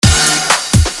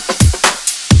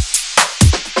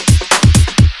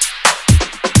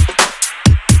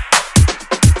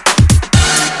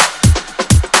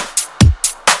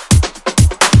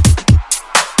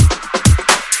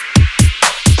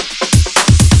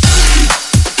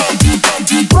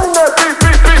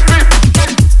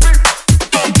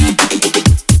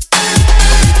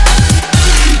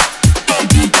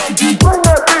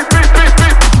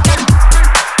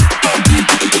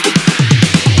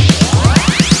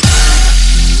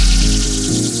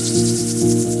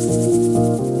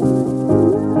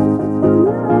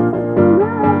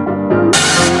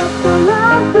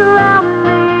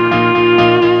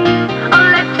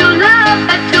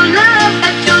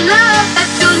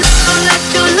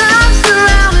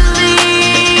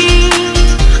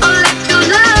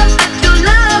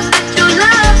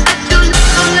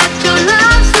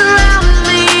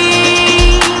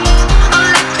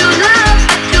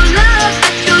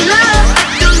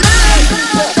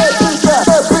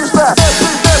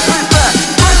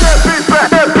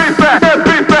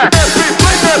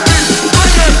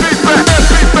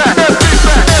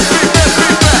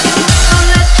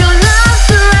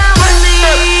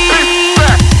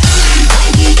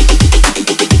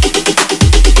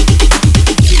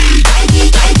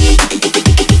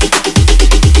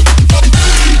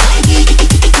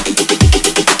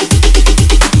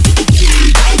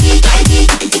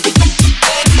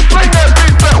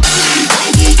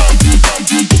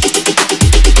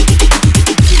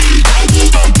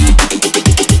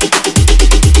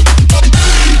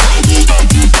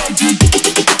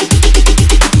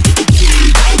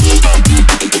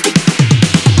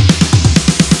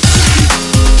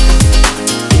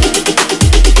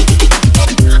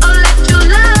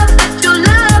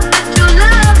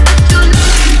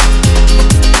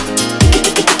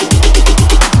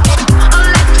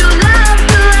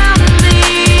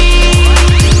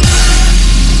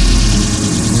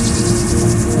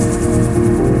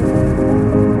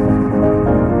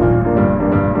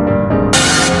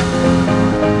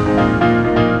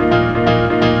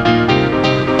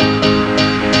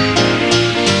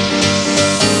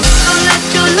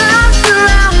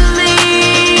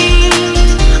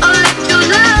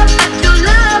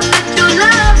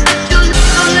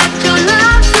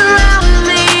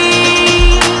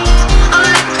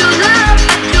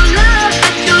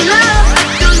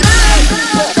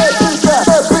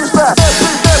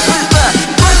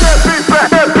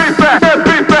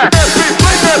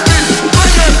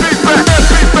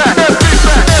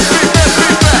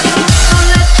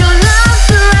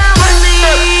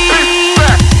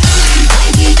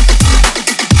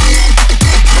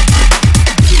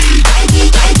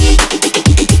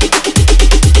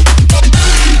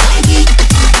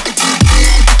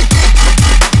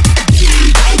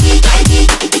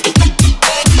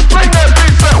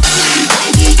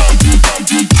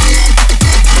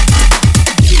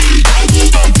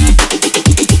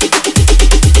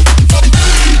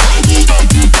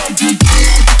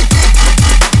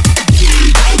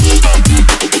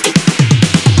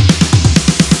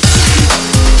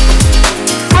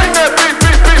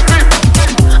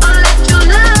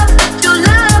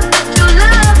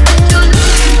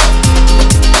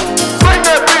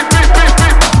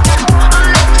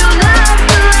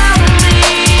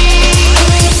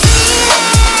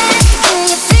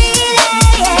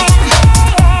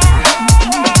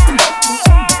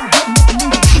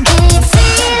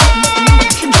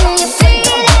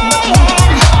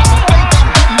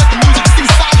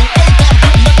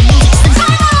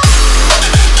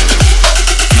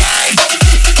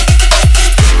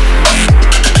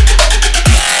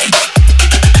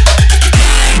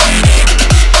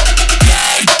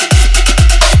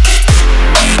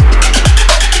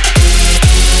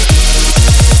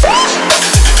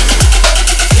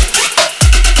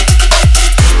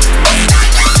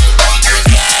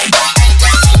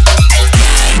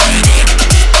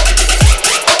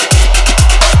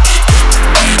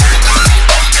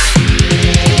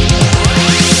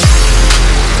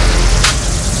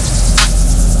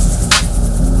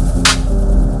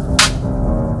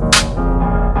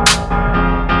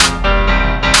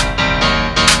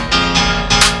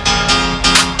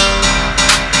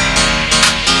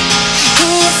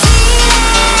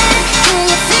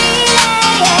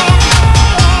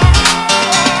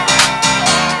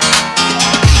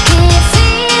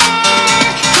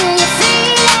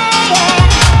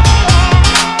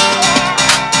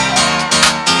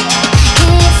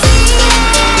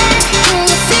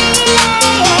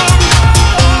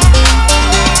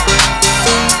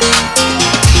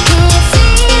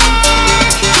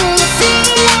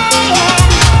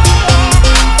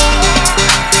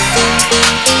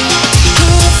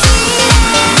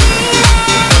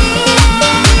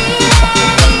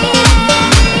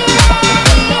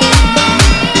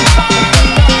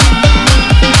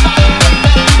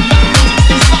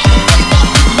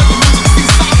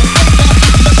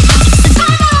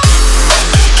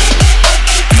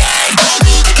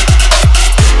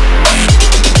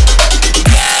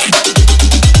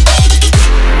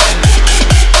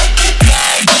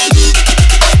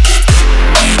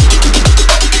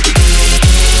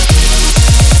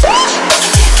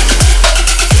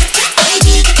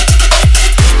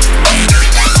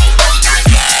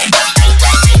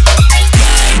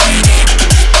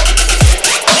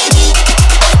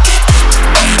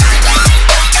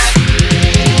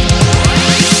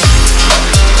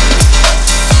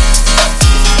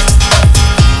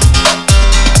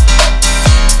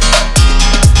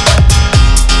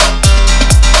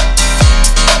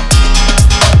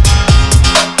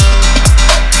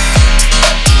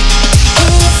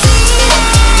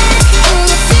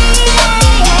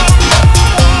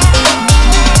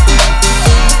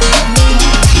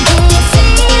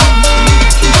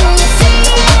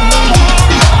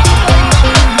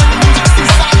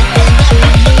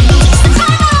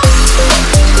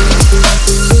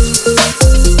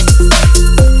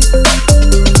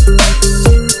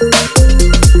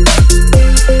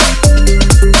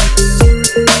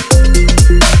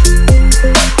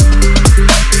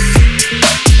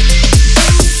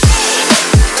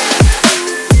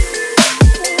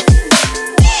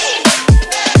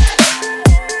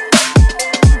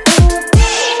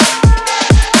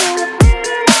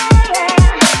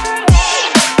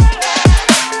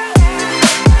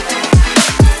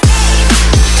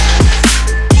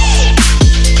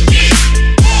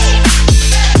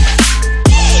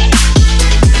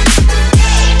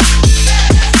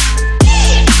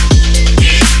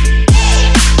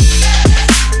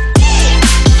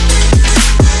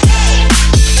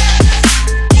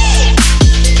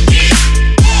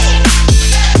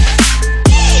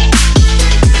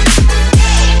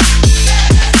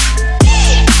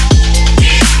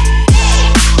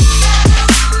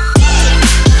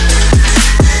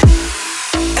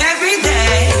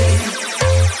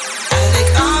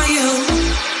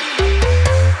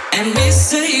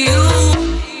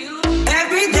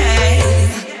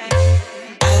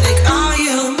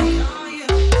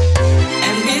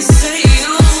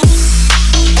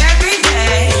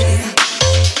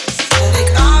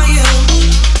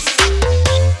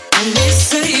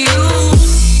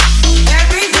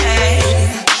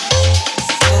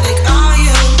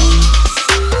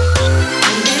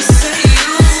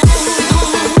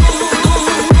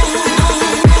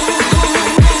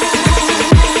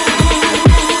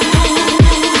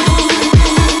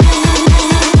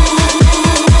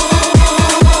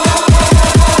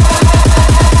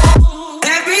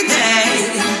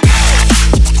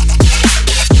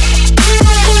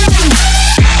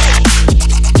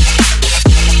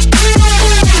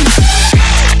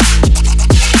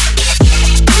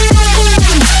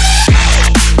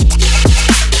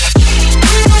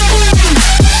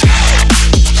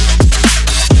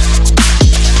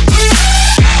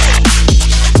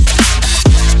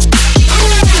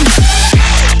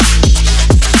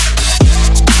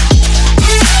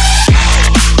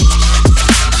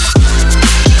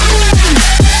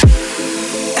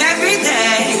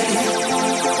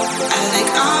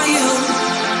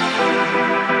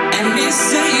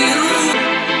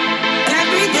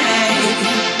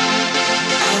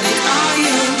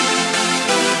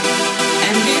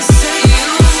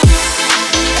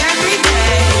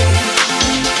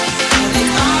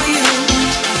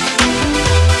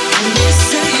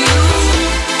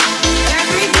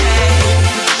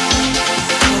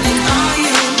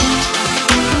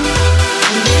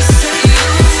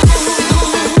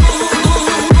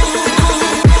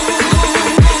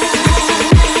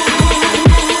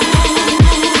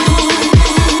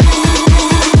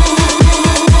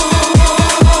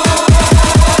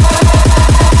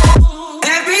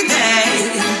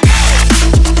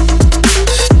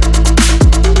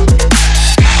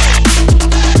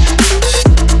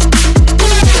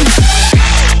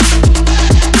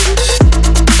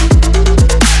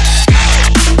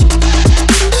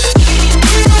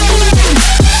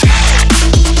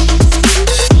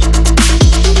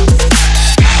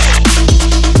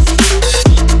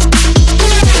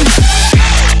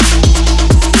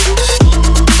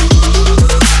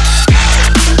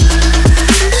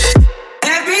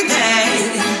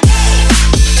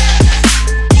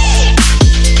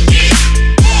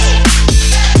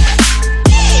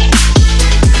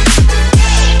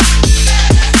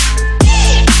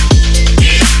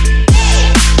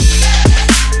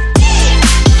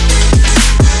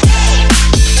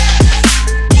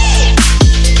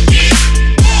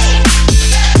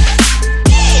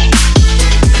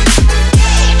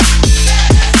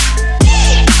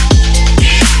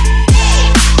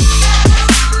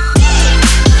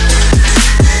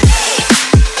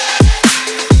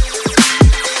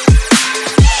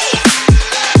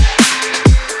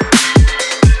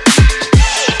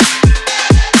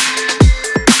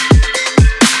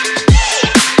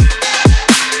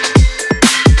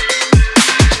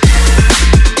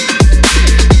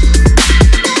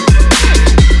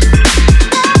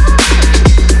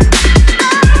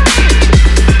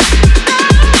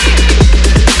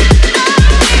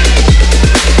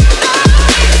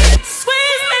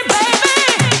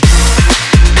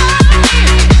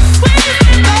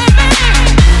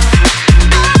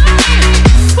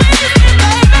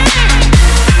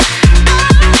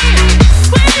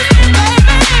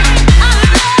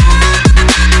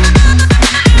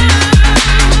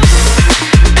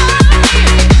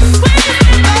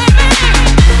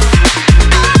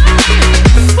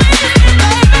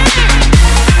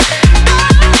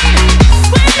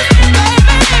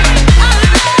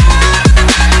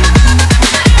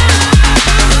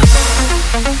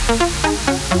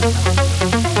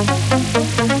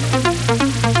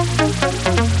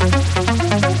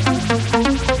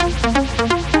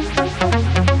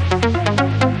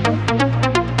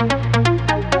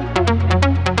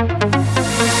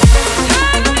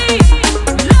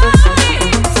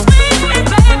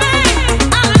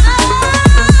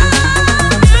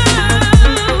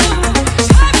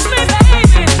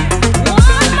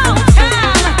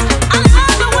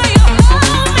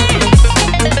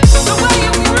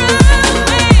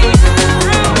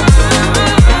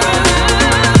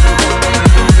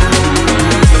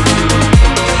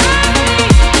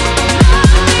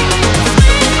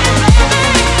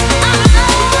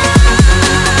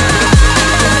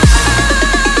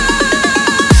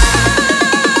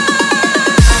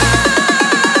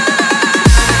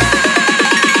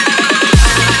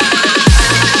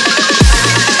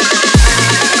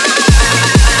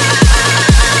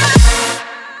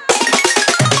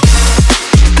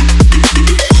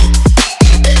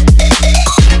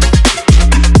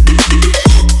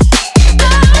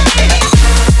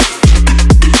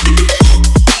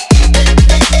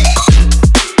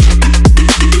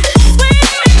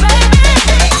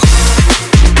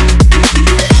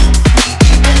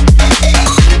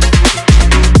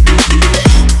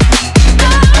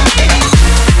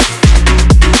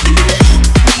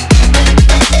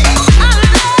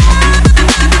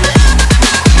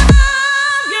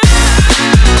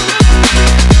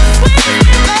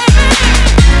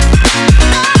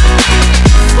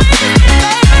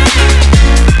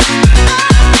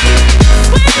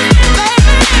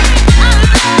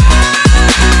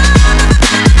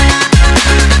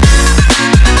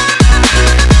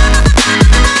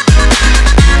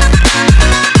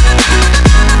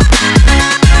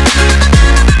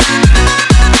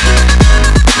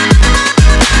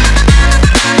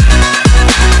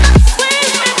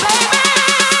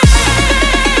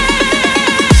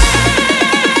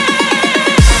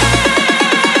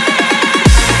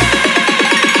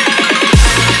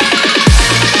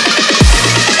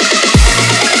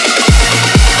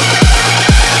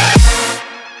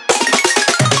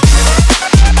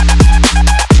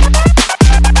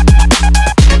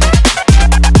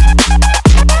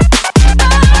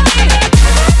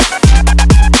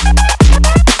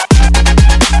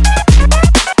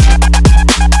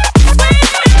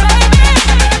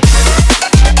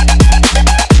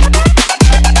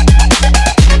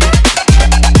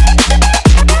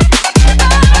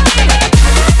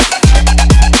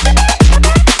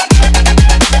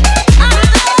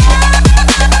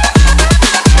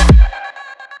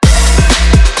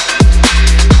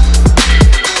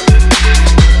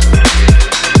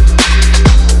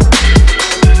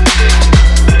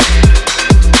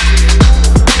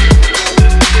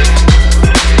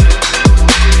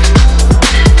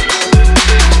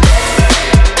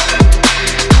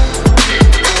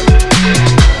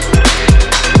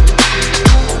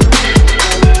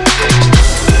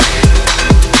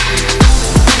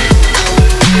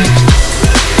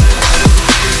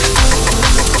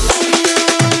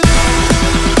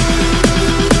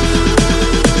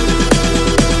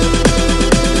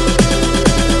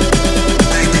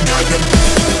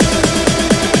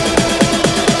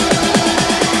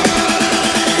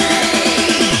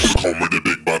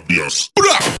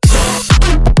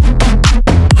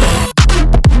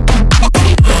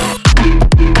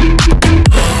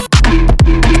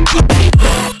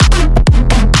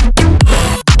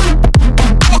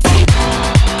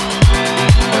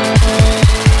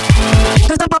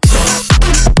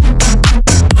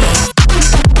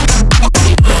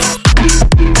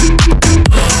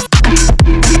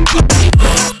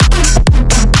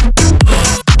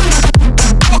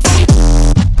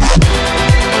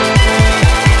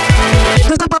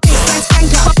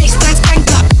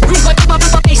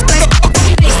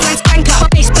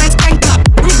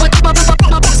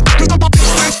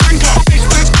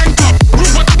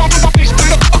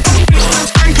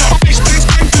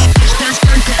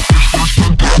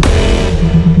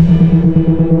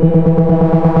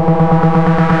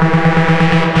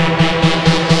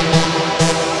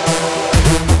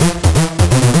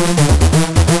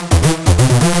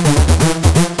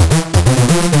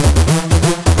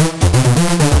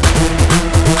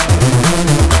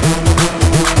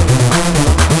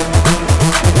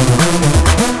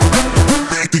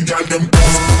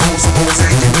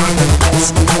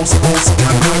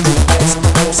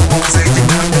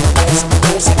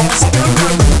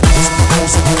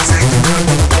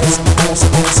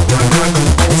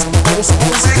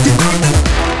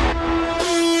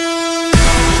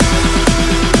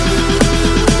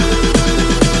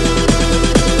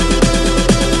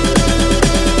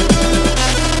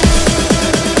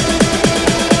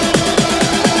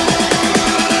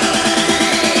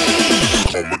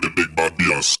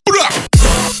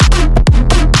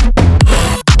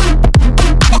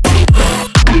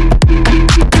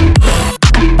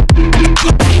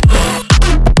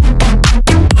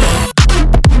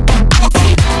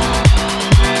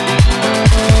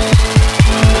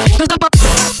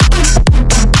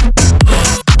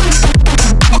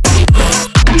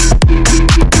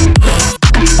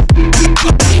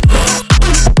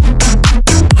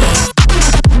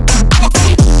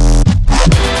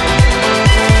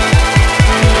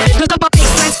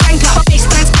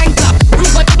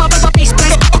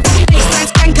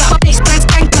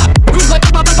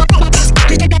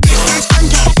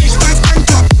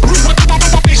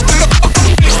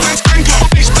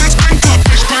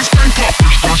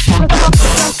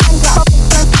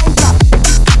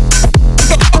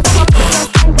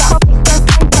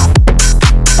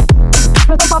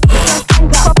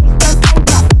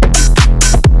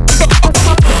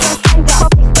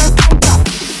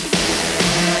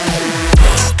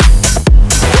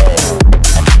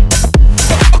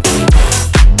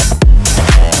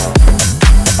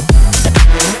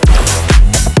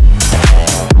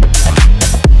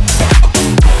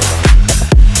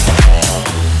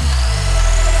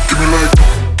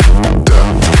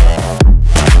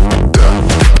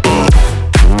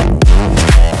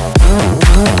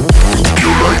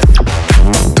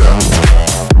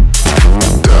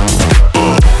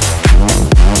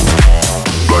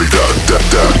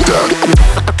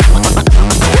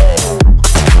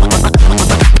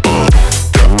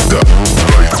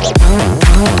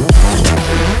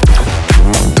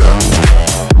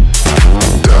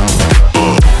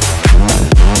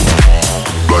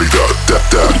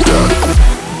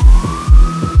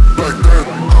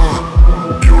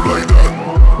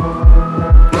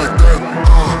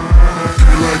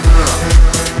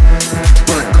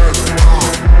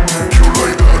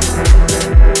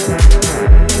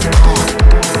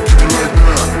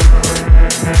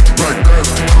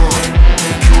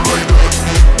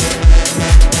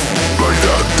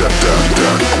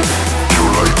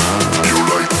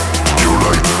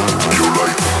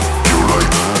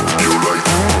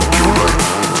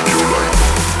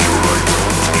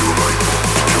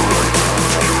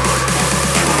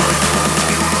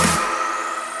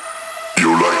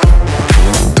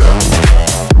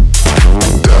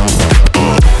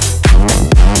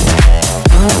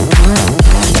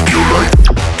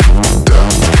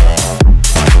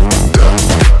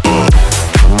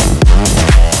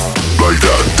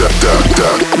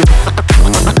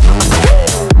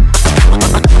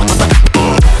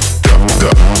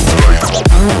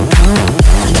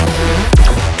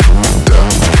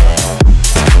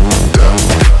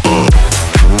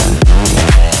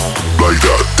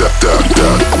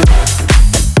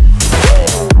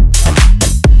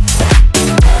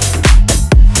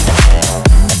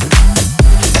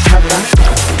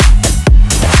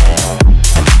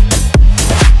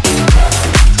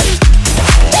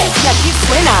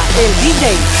DJ.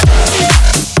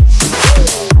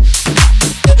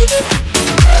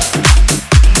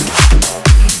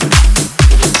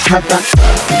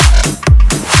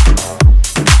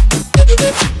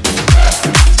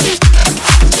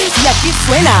 Y aquí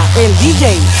suena el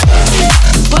DJ.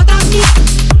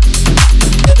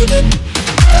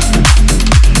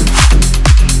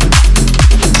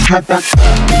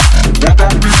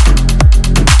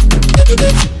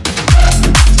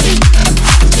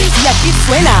 Y aquí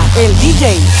suena el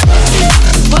DJ.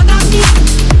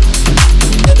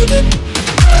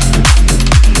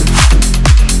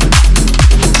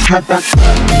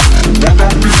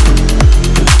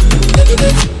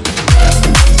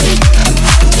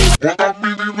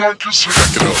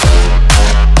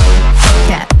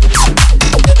 Yeah.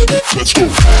 Let's go.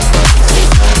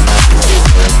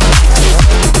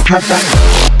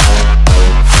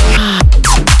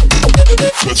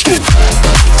 Let's go.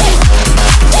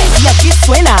 Y aquí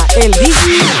suena el DJ.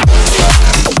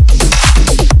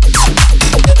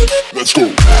 Let's go.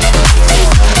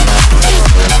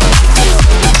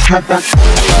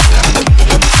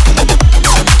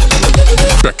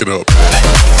 Back it up.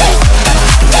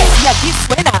 Y aquí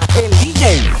suena el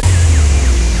DJ.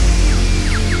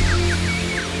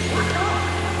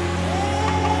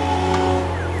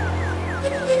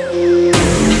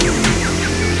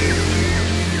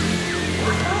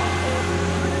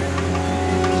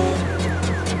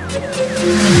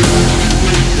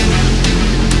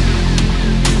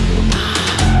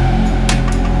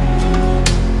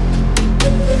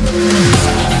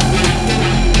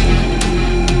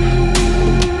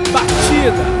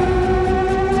 Batida.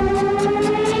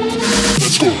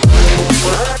 Let's go.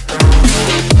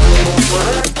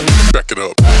 Back it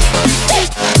up.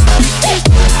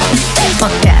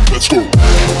 Fuck that. Let's go.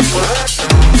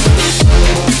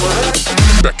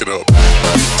 Back it up.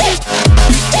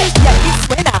 Y aquí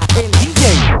suena el DJ.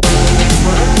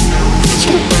 Let's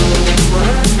go.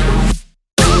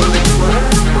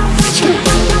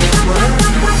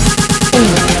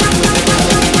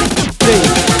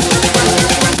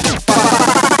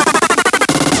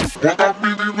 What I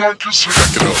really like is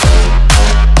back it up.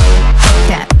 Fuck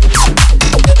that.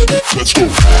 Let's go.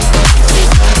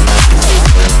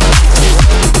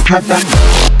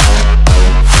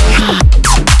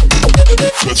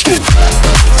 Let's go.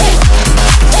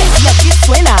 Y aquí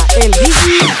suena el DJ.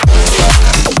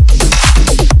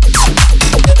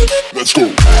 Let's go.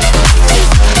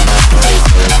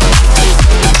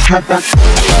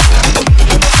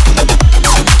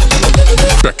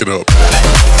 Back it up.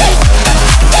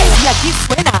 Y aquí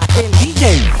suena el DJ.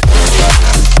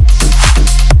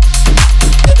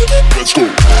 Let's go.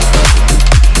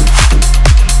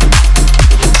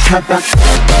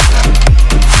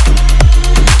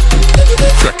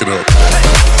 Back it up.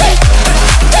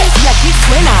 Y aquí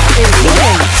suena el DJ.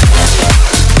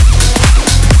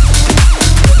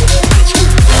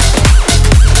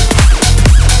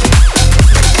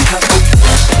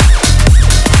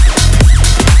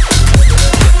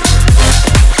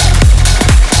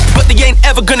 But they ain't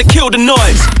ever gonna kill the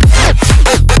noise.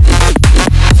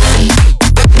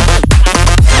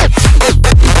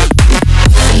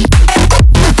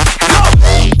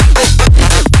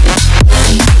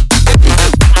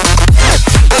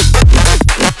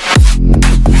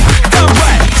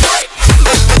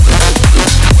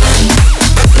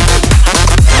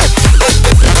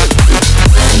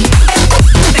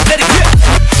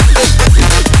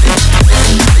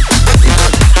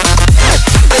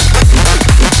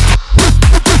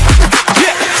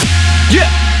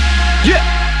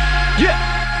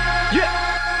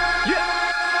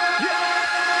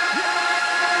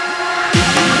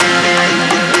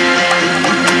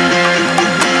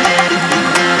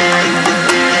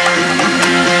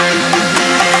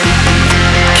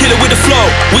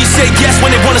 We say yes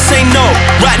when they wanna say no.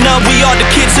 Right now we are the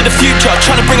kids of the future,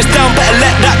 trying to bring us down, better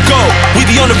let that go. We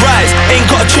be on the rise, ain't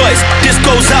got a choice. This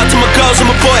goes out to my girls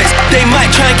and my boys. They might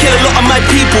try and kill a lot of my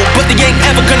people, but they ain't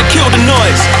ever gonna kill the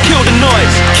noise. Kill the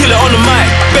noise, kill it on the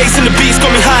mic. Bass in the beats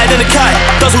got me higher than a kite.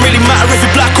 Doesn't really matter if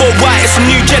you're black or white, it's a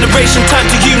new generation, time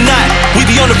to unite. We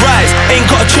be on the rise, ain't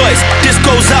got a choice. This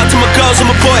goes out to my girls and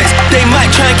my boys. They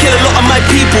might try and kill a lot of my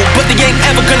people, but they ain't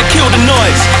ever gonna kill the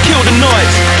noise. Kill the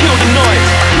noise, kill the noise.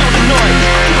 Kill the noise.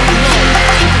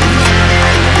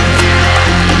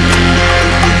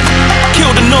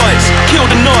 Kill the noise. Kill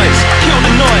the noise. Kill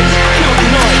the noise. Kill the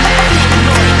noise.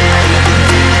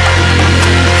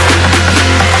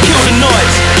 Kill the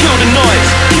noise. Kill the noise.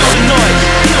 Kill the noise.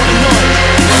 Kill the noise.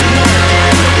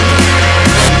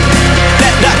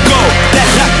 Let that go. Let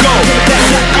that go. Let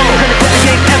that go. But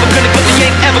they ain't ever gonna. But they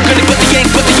ain't ever gonna. But they ain't.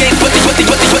 But they ain't. But they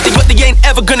ain't. But they ain't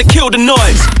ever gonna kill the noise.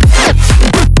 noise.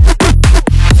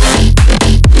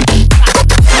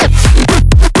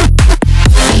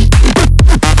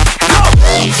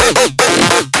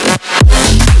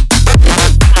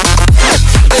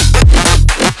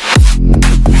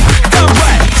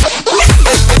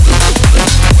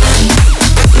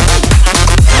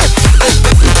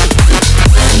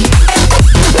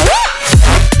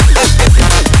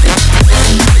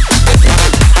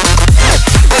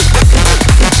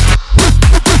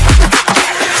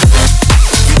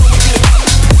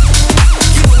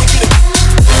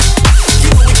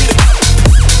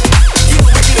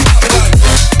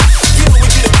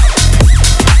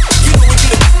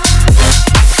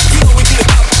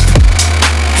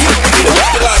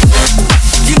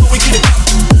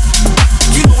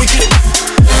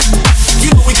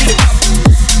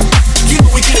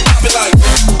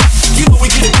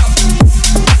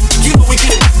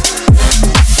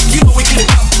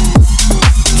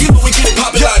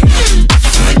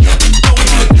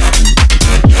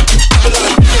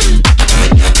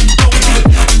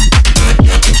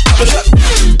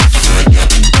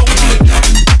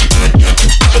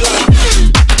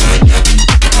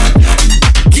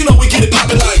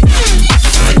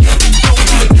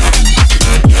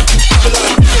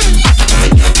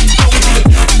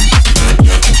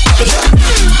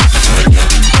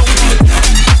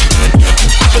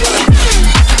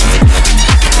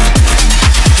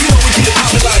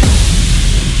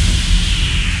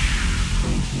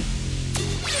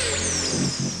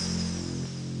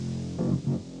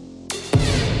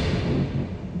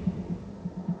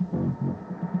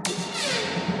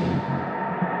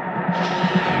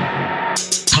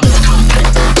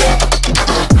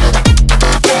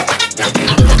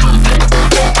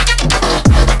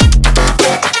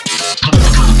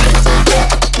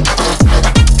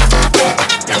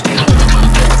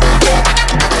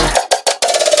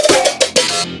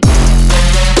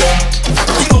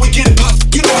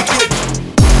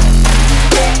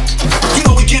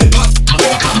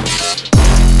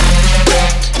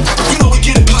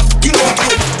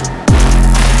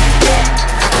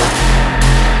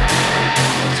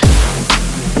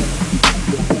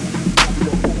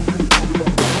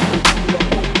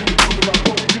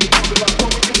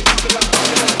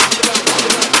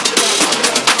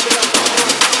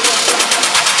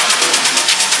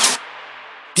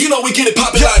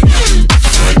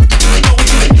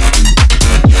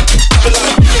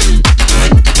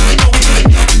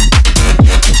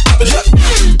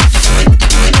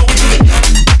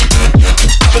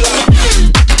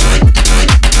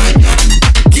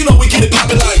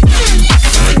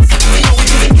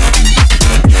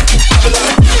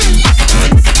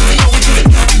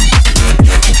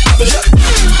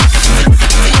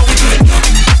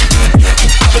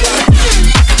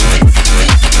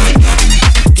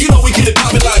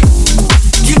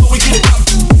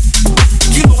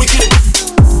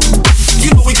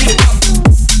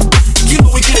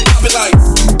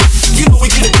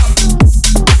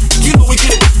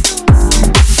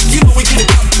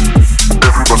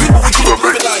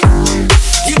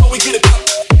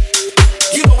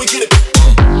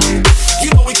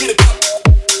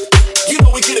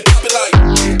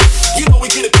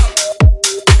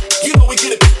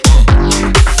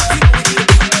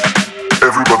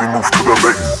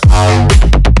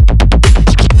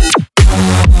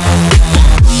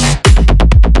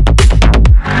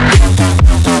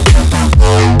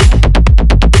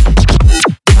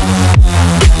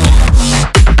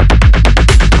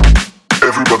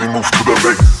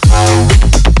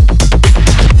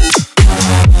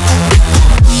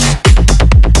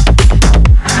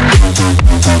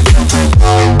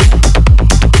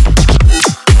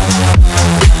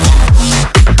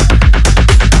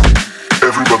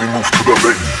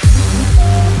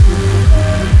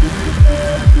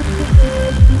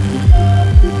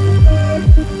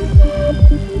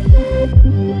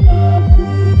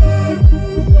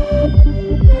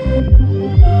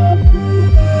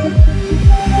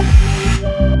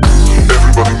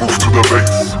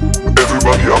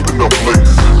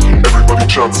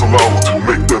 chants aloud,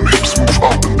 make them hips move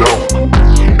up and down.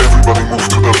 Everybody move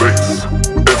to the bass,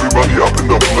 everybody up in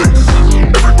the place.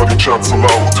 Everybody chants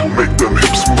aloud, make them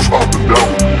hips move up and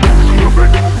down. Move to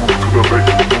the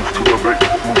bass, move to the bass,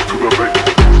 move to the bass, move to the bass,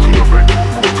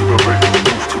 move to the bass, move to the bass,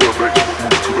 move to the bass,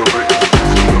 move to the bass.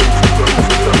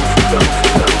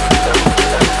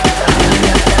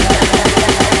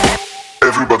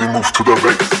 Everybody move to the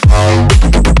bass.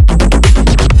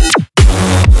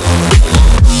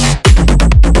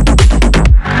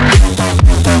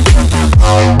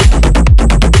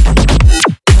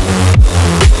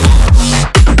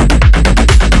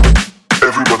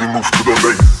 Everybody move to the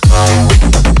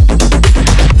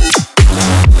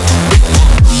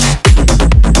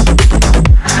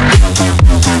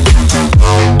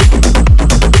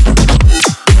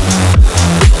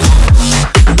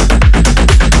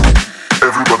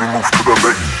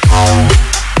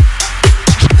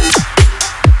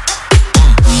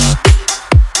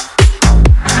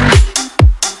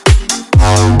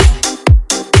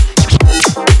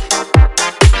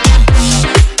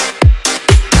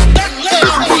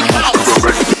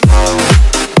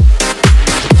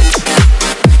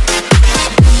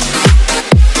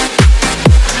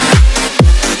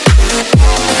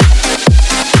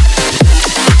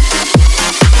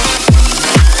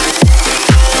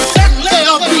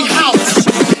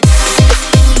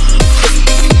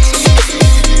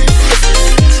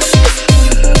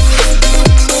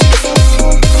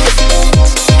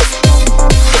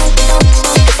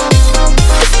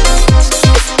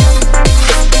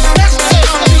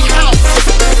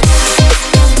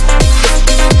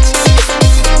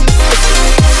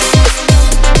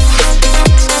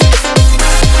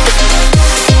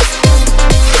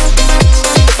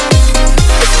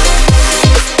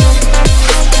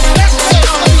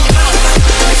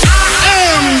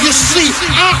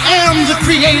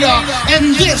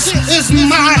and this is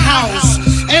my house.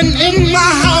 And in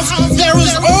my house there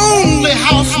is only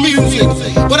house music.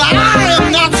 But I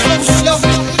am not so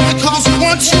selfish, because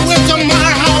once you enter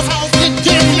my house, it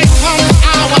then becomes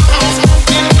our house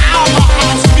and our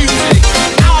house music.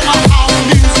 Our house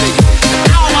music.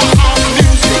 Our house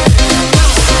music.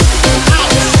 House,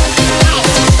 house,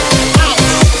 house, house,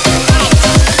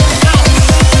 house.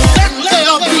 Let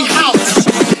there be house.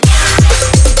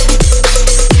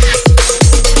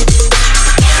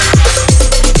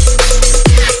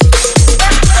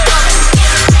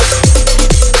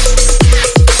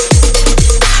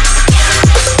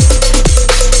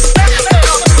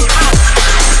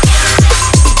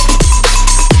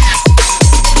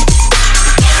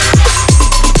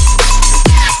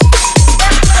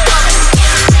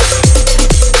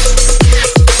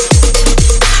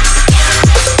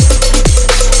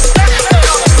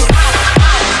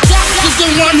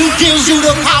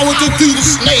 To do the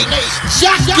snake.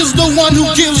 Jack is the one who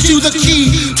gives you the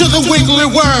key to the wiggly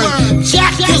worm.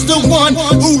 Jack is the one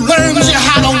who learns you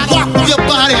how to walk your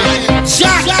body.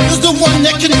 Jack is the one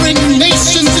that can bring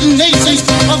nations and nations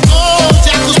of all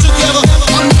jackals together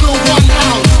under one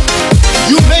house.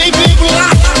 You may be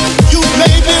black, you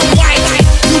may be white,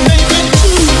 you may be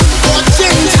Jew or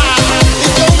Gentile.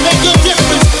 It don't make a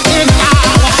difference in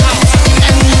our house.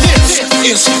 And this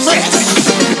is fresh.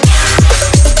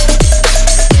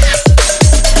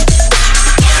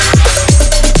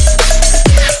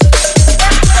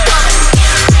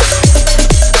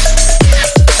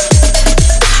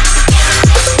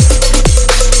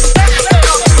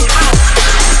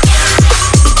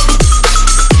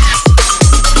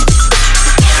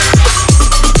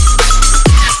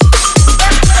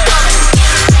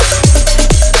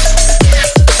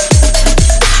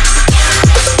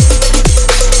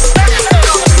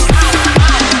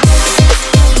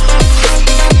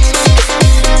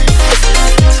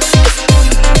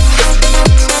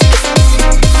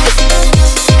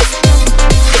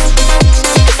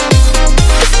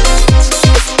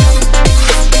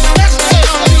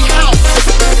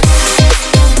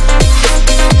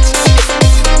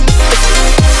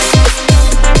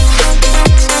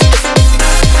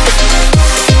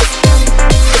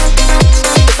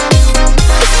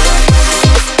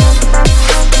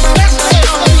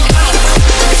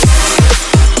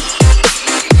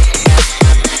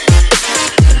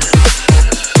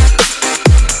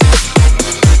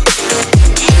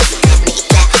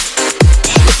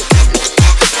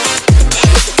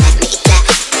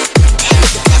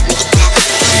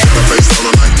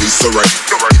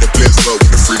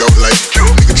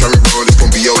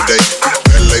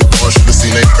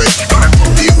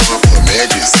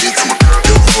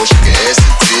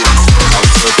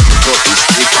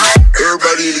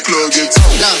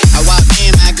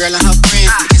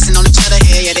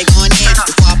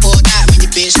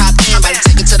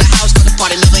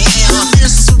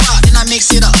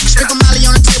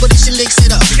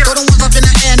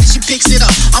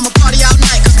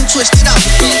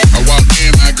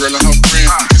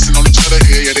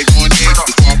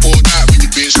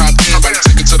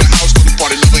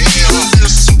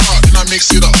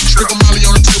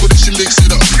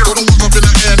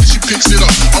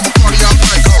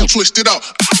 Twist it up.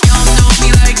 You don't know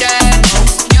me like that.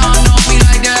 You don't know me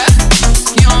like that.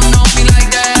 You don't know me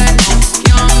like that.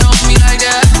 You don't know me like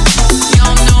that. You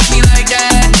don't know me like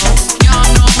that. You don't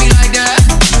know me like that.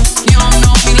 You don't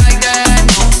know me like that.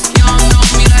 You don't know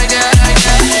me like that. Like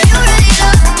that. You really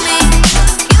love me.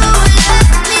 You will let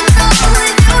me know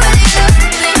if you really love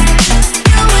me.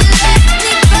 You will let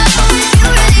me go if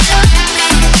you really love me.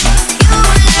 You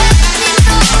will let me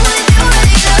know if you really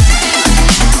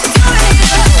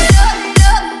love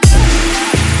me.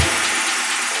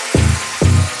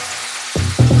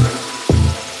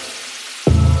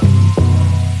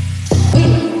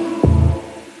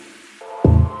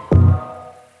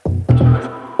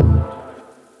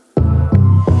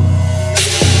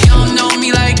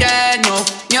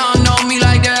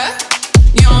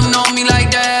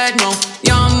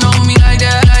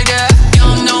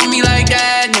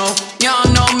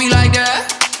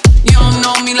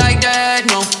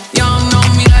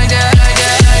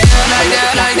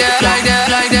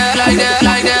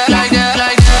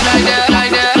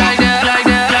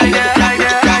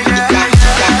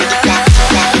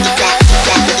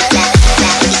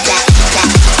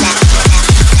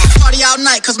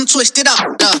 Twist it up.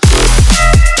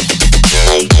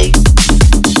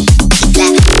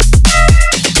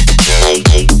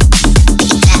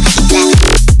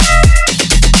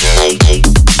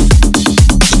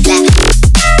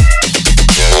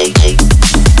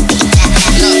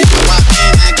 Look, I walk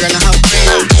in, my girl and her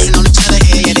friend, kissing on each other,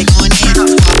 yeah, they gon'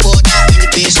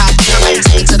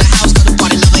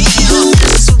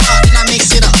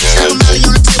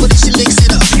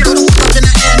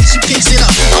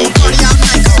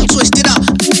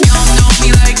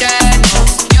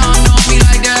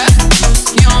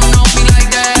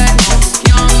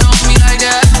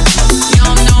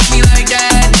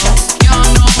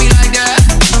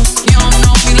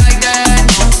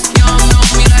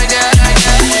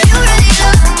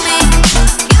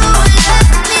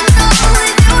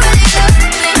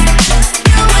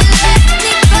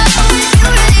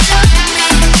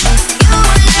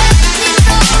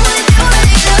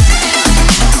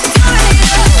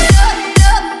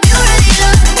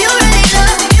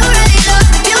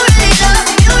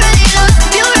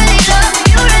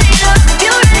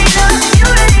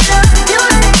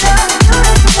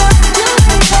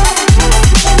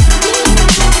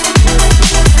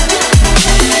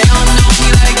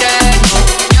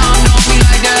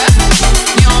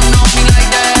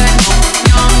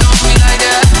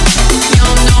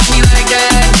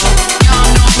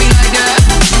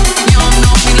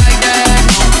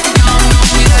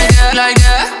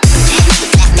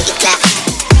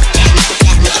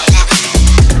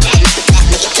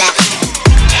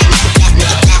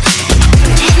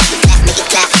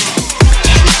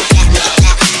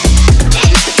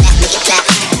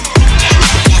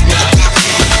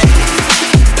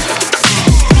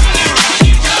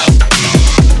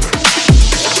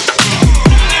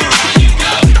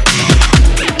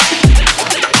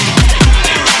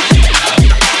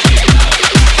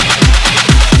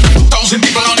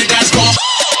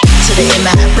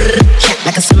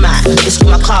 Just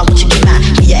my car, won't you get mine?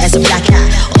 Give your ass a black eye.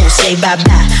 Oh, say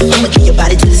bye-bye. I'ma give your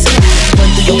body to the sky. Run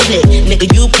through your clip. Nigga,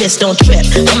 you pissed, don't trip.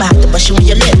 I'ma have to bust you with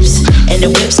your lips. And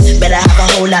the whips, better have a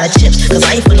whole lot of chips. Cause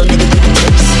I ain't for no nigga giving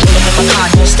tips. Pull up in my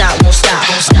car, don't stop, won't stop.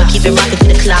 I'ma keep it rockin'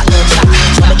 to the clock, no top.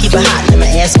 I'ma keep it hot, let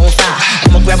my ass on fire.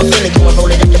 I'ma grab a Philly, go and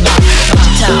roll it up the bar. What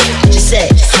you talk, what you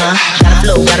say, huh? Gotta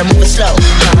flow, gotta move it slow,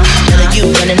 huh? None of you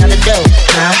running out the dough,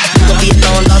 huh? You gon' be a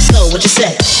long lost slow, what you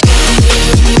say?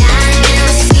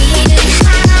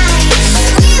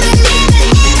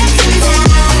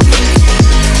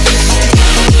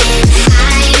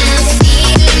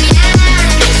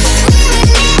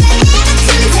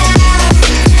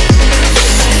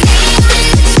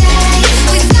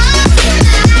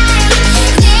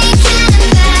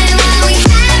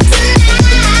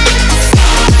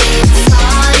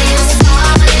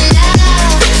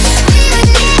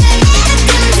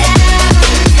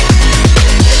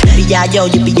 Yo,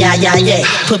 yippee yeah.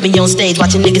 Put me on stage,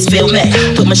 watching niggas feel me.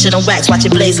 Put my shit on wax, watch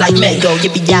it blaze like me. Go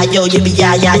yippee yeah. 55,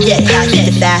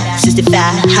 65,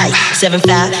 height,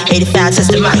 75, 85,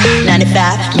 test the mic.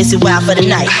 95, miss it wild for the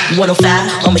night. 105,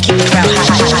 I'ma keep the crowd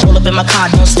high. Roll up in my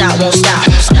car, don't stop, won't stop.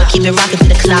 I'ma keep it rockin'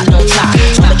 to the clock, no top.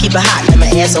 I'ma keep it hot, let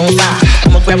my ass on fire.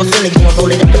 I'ma grab a Philly, go and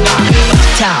roll it up the bar.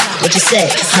 Top, what you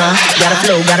say, huh? Gotta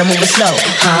flow, gotta move it slow,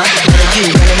 huh? None of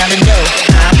you running out the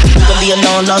dough, huh? You gon' be a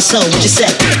long lost soul, what you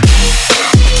say?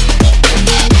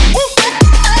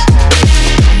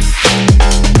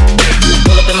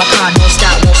 Roll up in my car, don't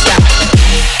stop, won't stop.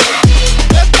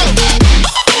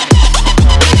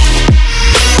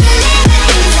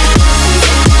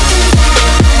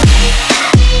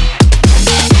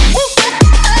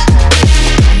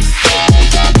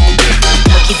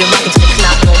 Keep it rockin' to the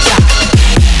clock, no stop.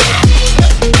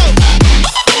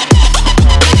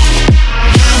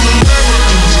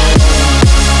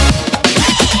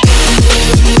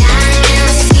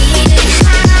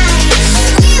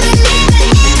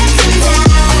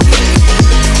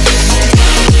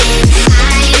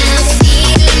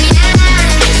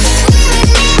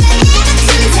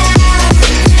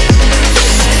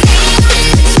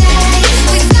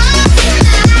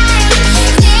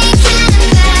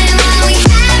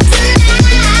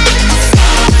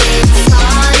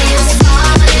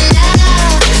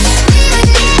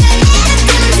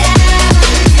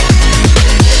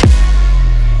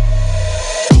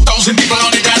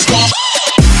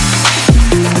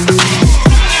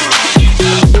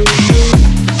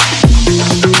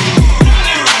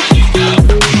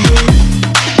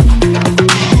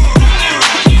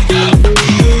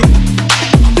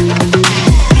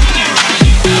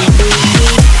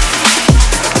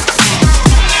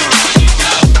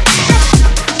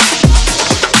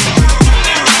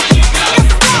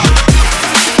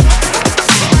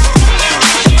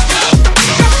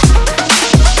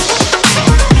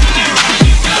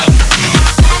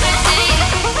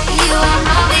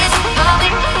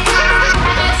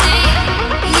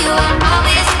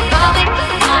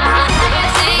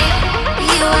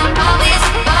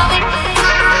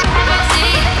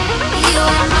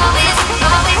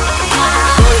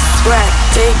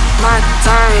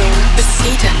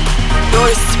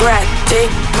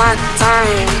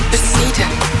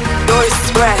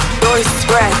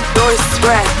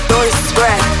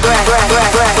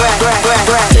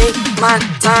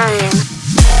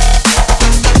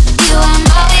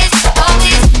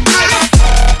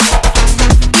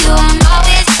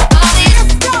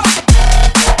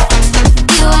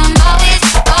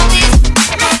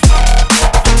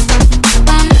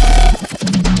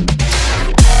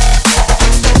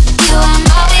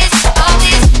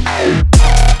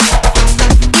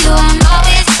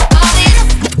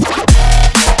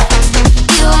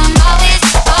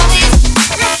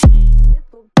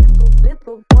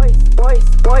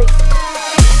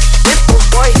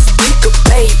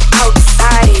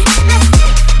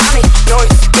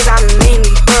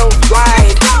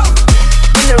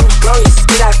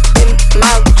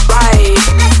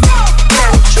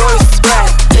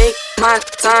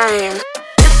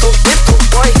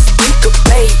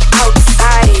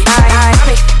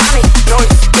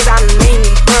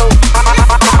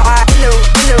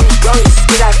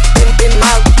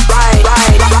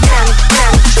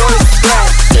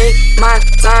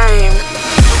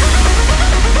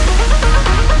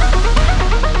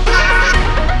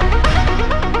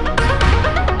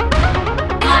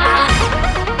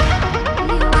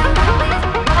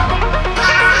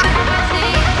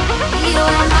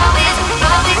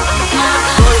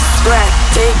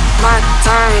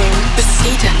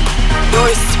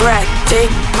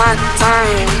 Take my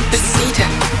time, Besita.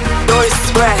 Dois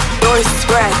spread, dois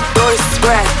spread, dois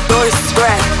spread, dois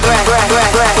spread,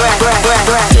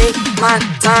 spread. Take my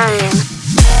time.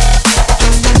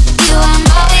 You are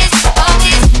always,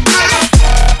 always.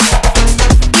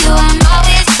 You are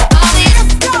always, always.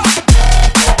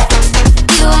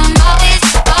 You are always,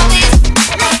 always.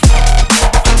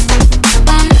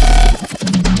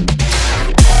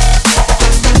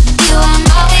 You are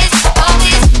always,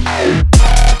 always.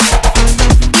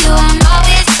 You are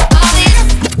always, always.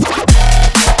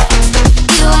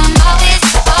 You are always,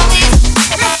 always.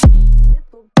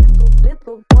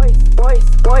 Little voice,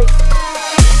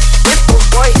 little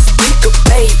voice, we could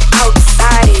play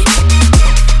outside.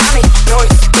 I make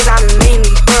noise, cause I'm mean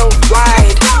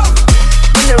worldwide.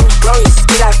 In the Rolls,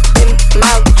 cause I've been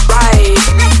my ride.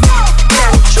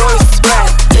 And choice where I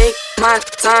take my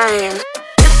time.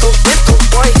 Little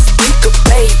voice, we could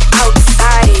play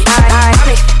outside. I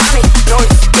make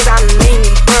noise, cause I'm mean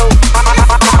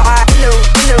worldwide.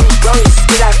 In the Rolls,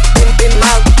 cause I've been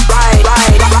my ride.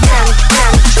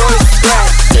 And choice where I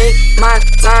take my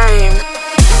time.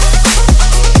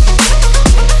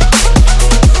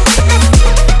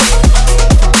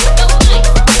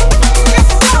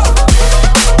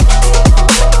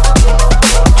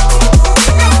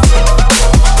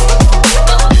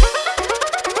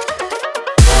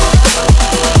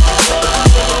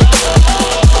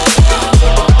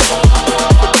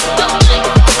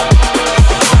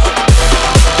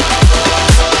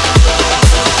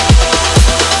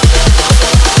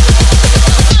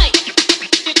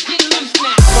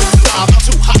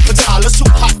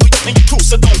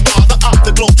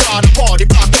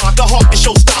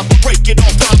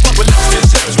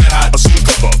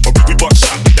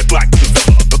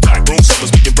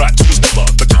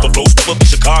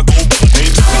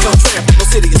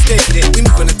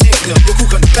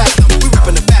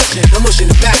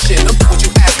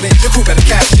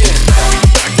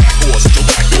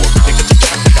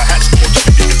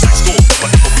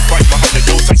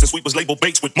 Label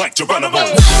baits with Mike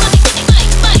Geronimo.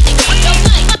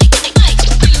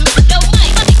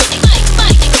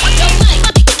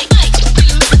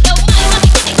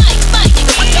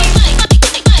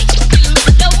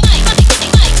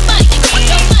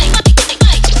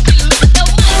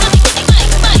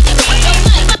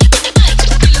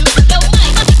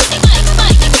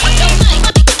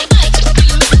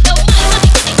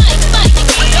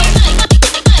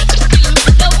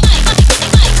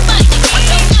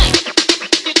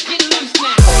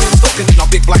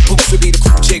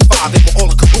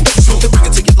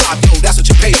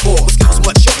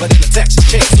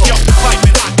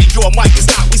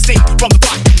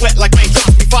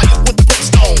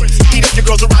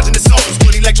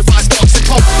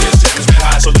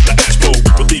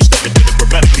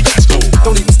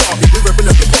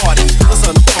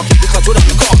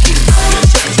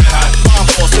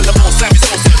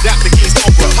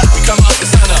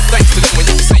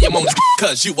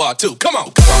 Cause you are too. Come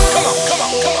on, come on, come on, come on,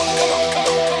 come on, come on, come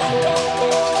on.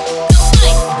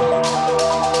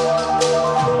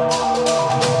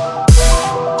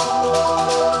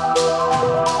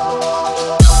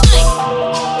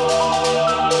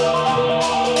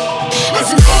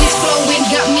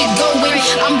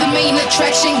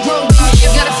 Attraction growing, you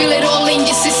gotta feel it all in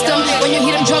your system. When you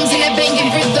hear them drums in that banging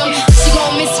rhythm, she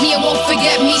gon' miss me and won't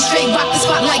forget me. Straight rock the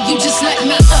spot like you just let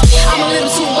me up. I'm a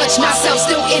little too much myself,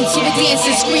 still into the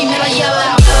dancing, screaming, I yell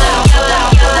out.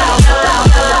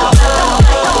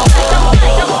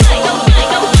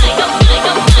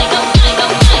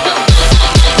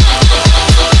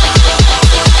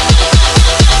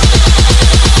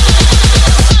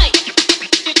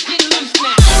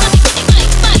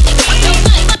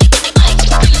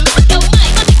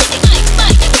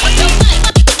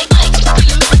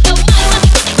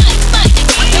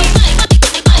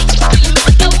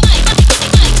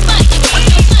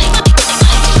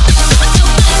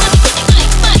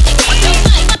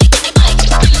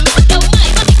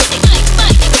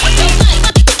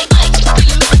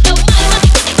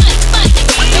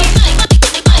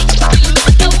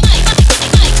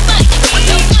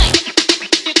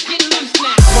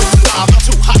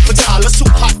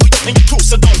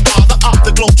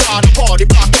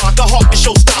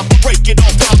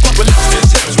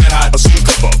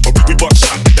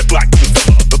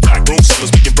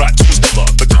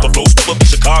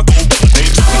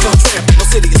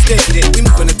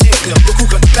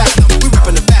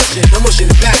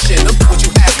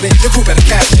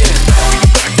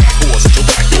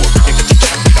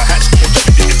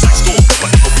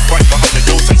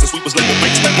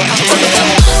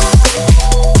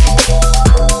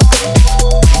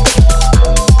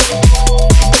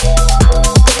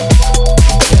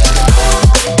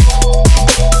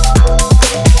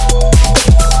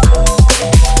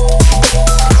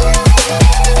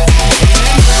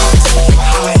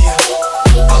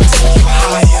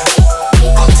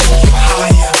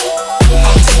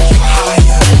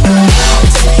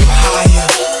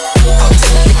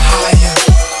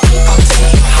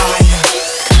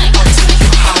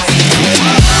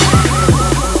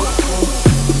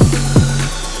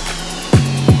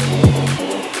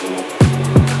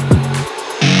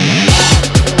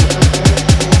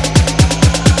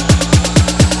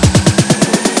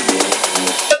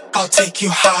 take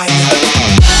you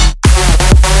higher.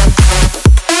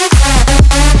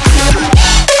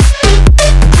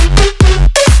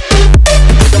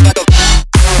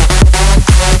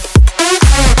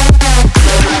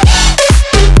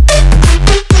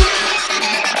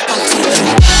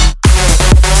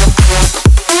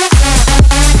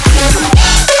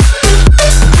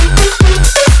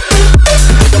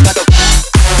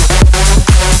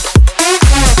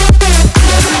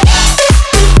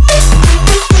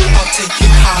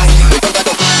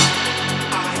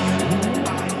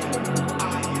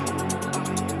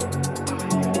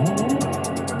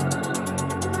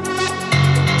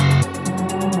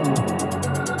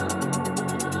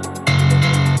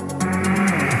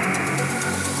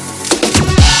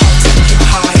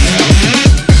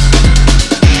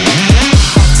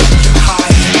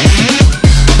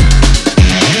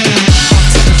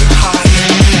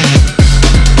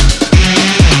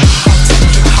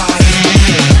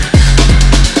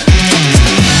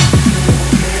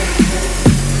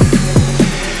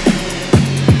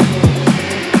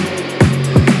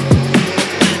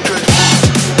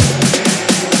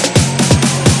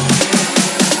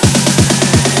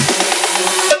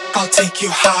 Take you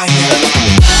higher.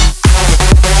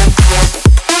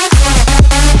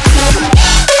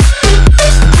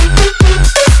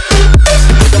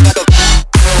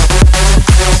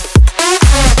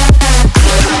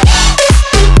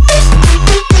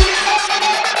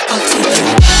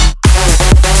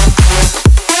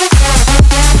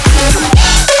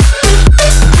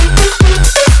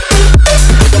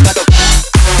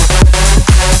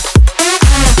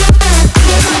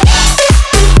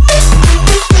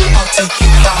 Take you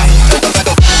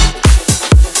higher.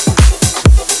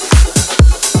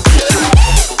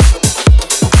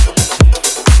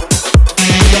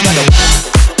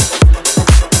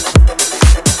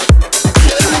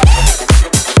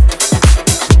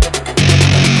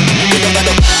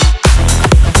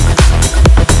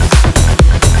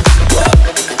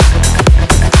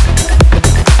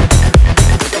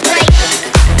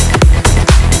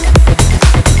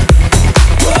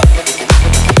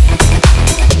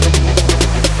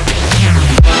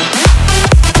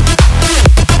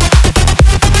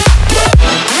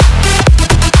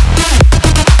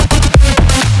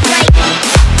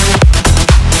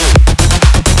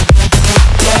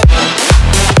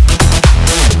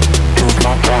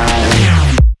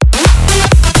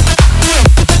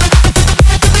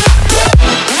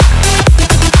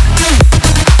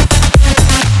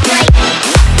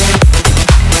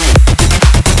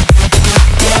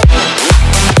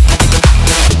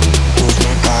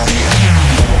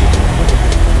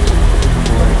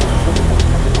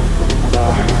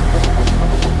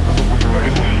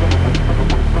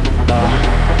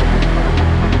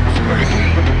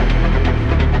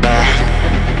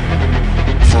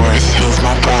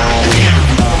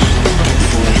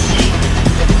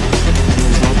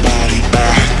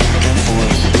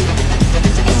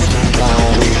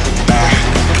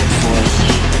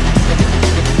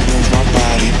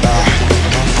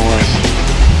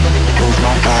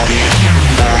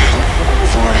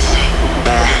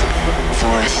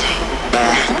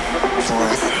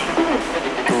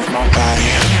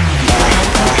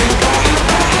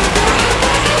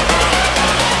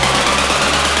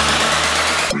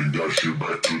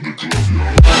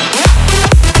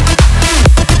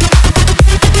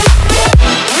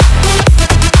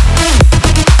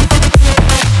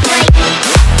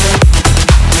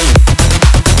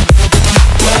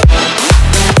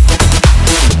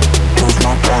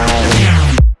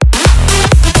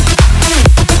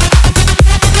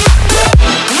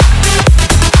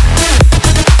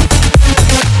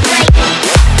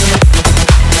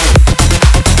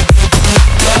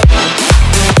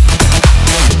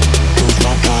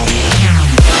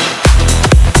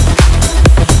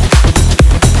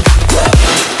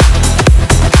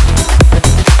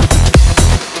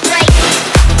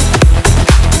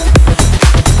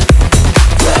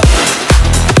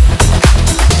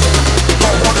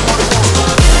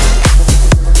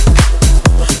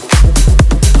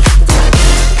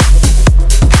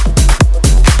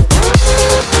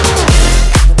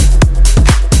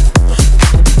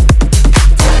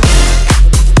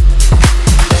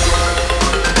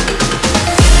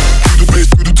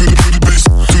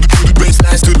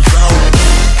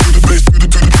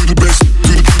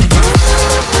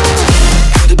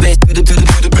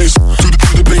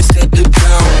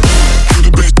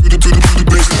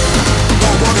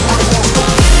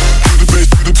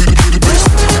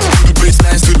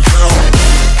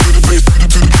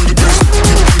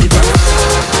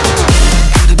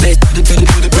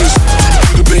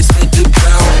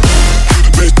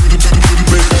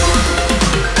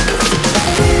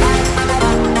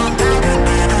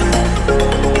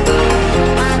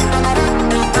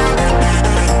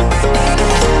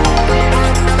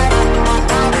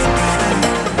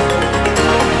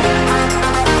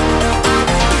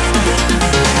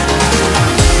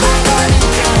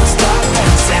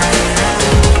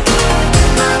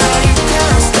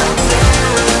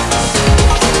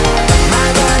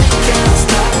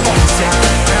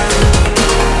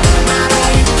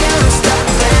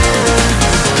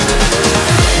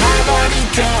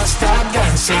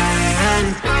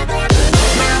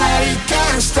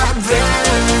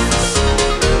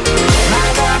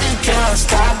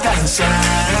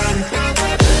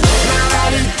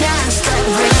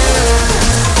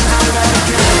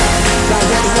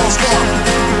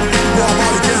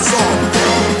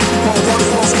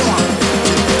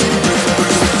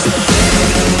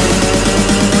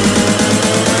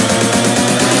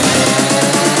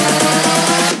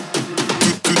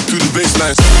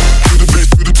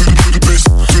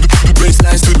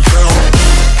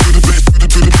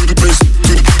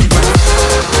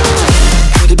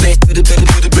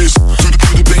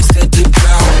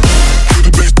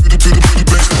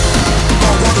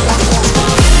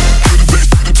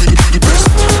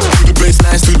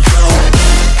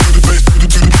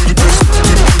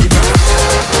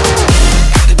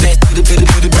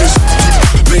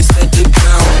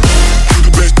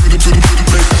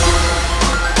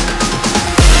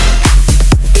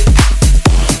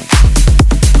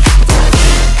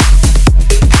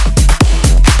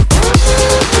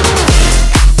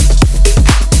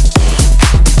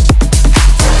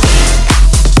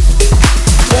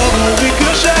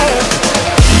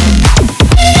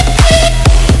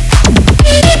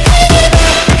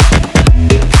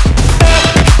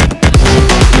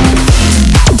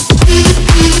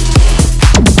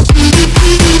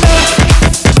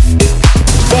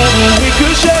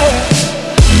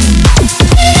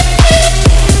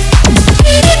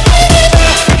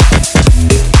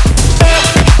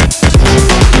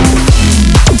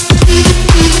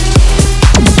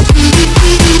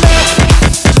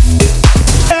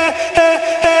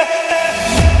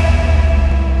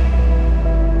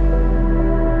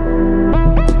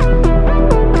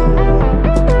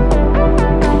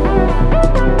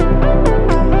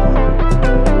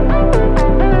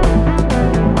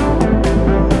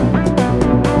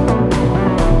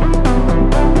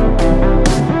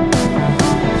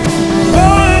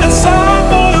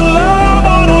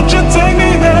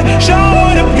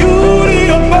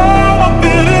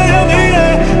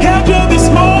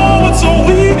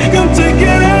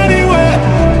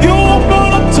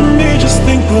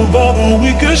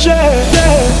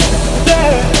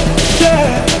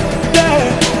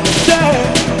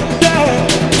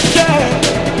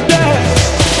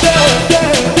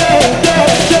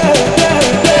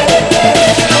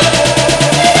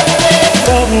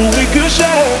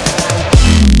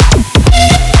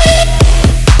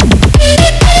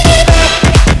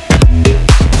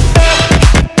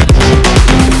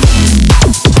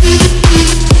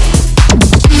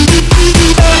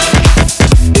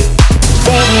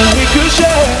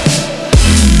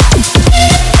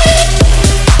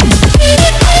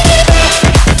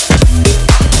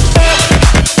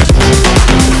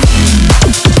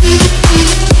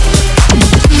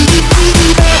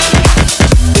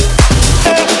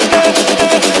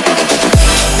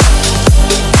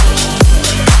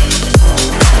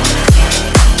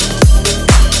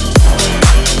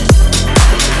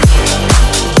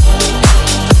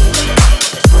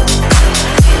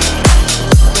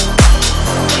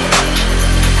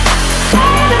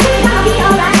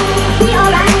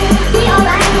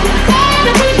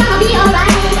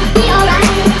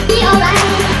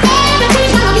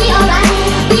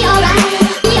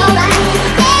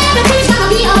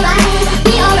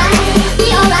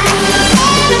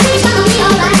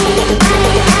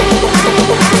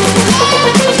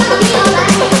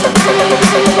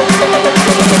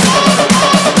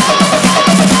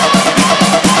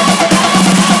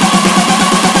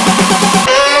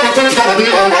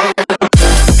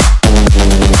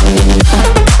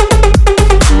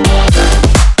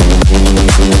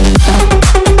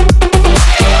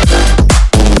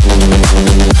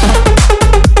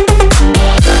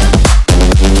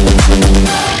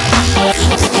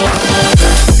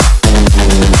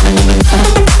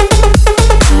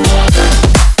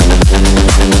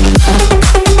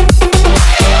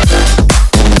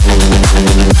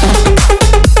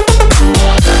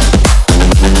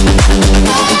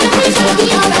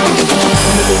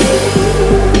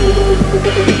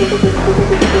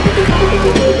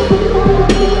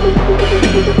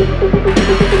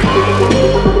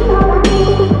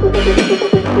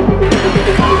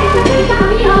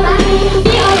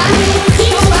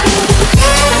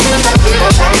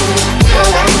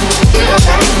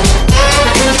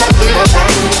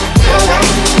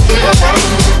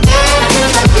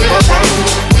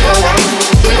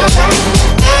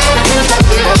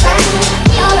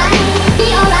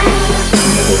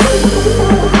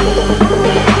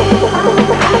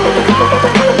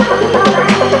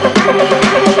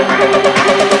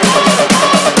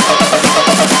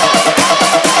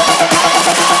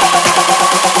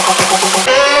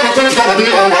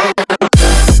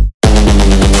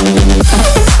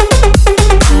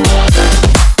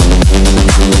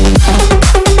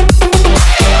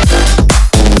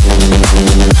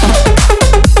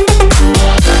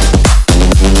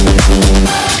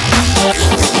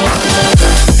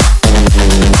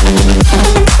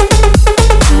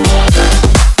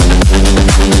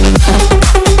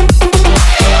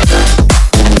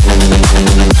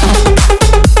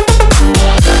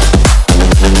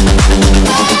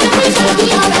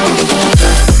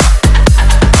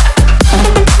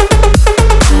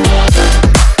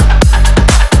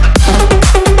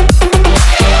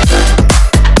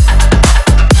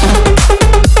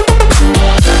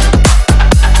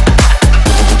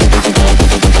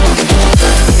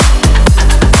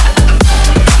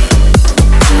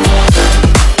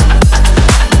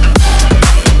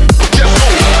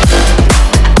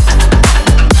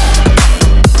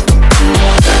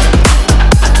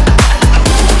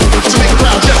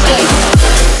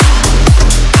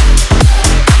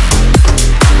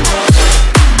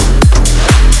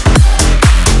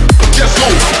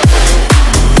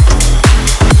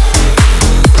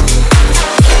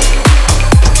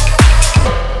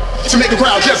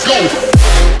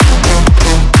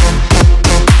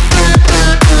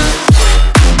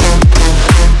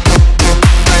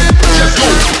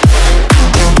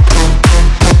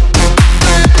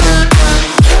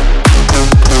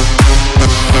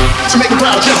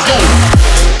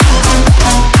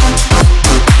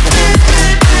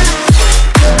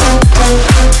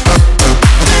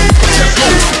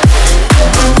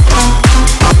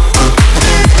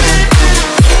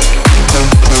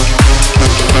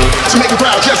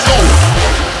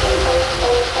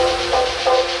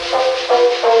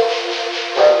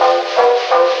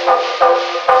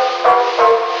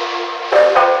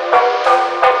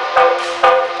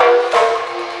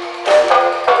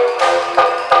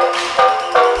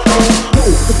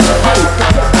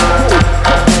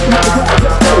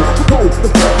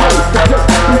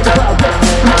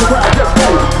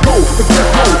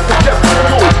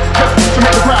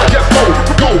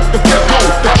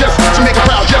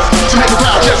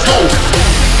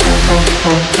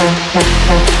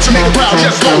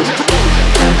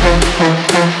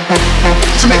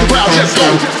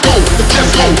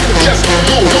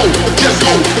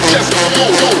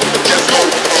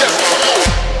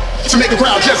 To make the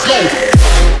crowd just go.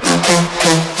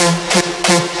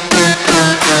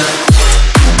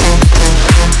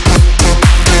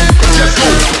 Just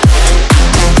go.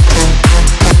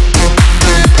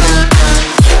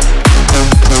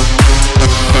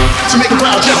 To make the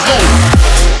crowd just go.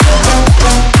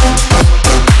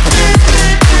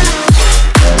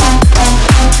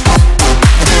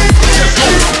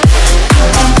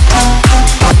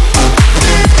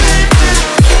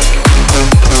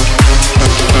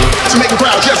 To make the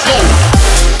crowd just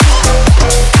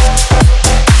go.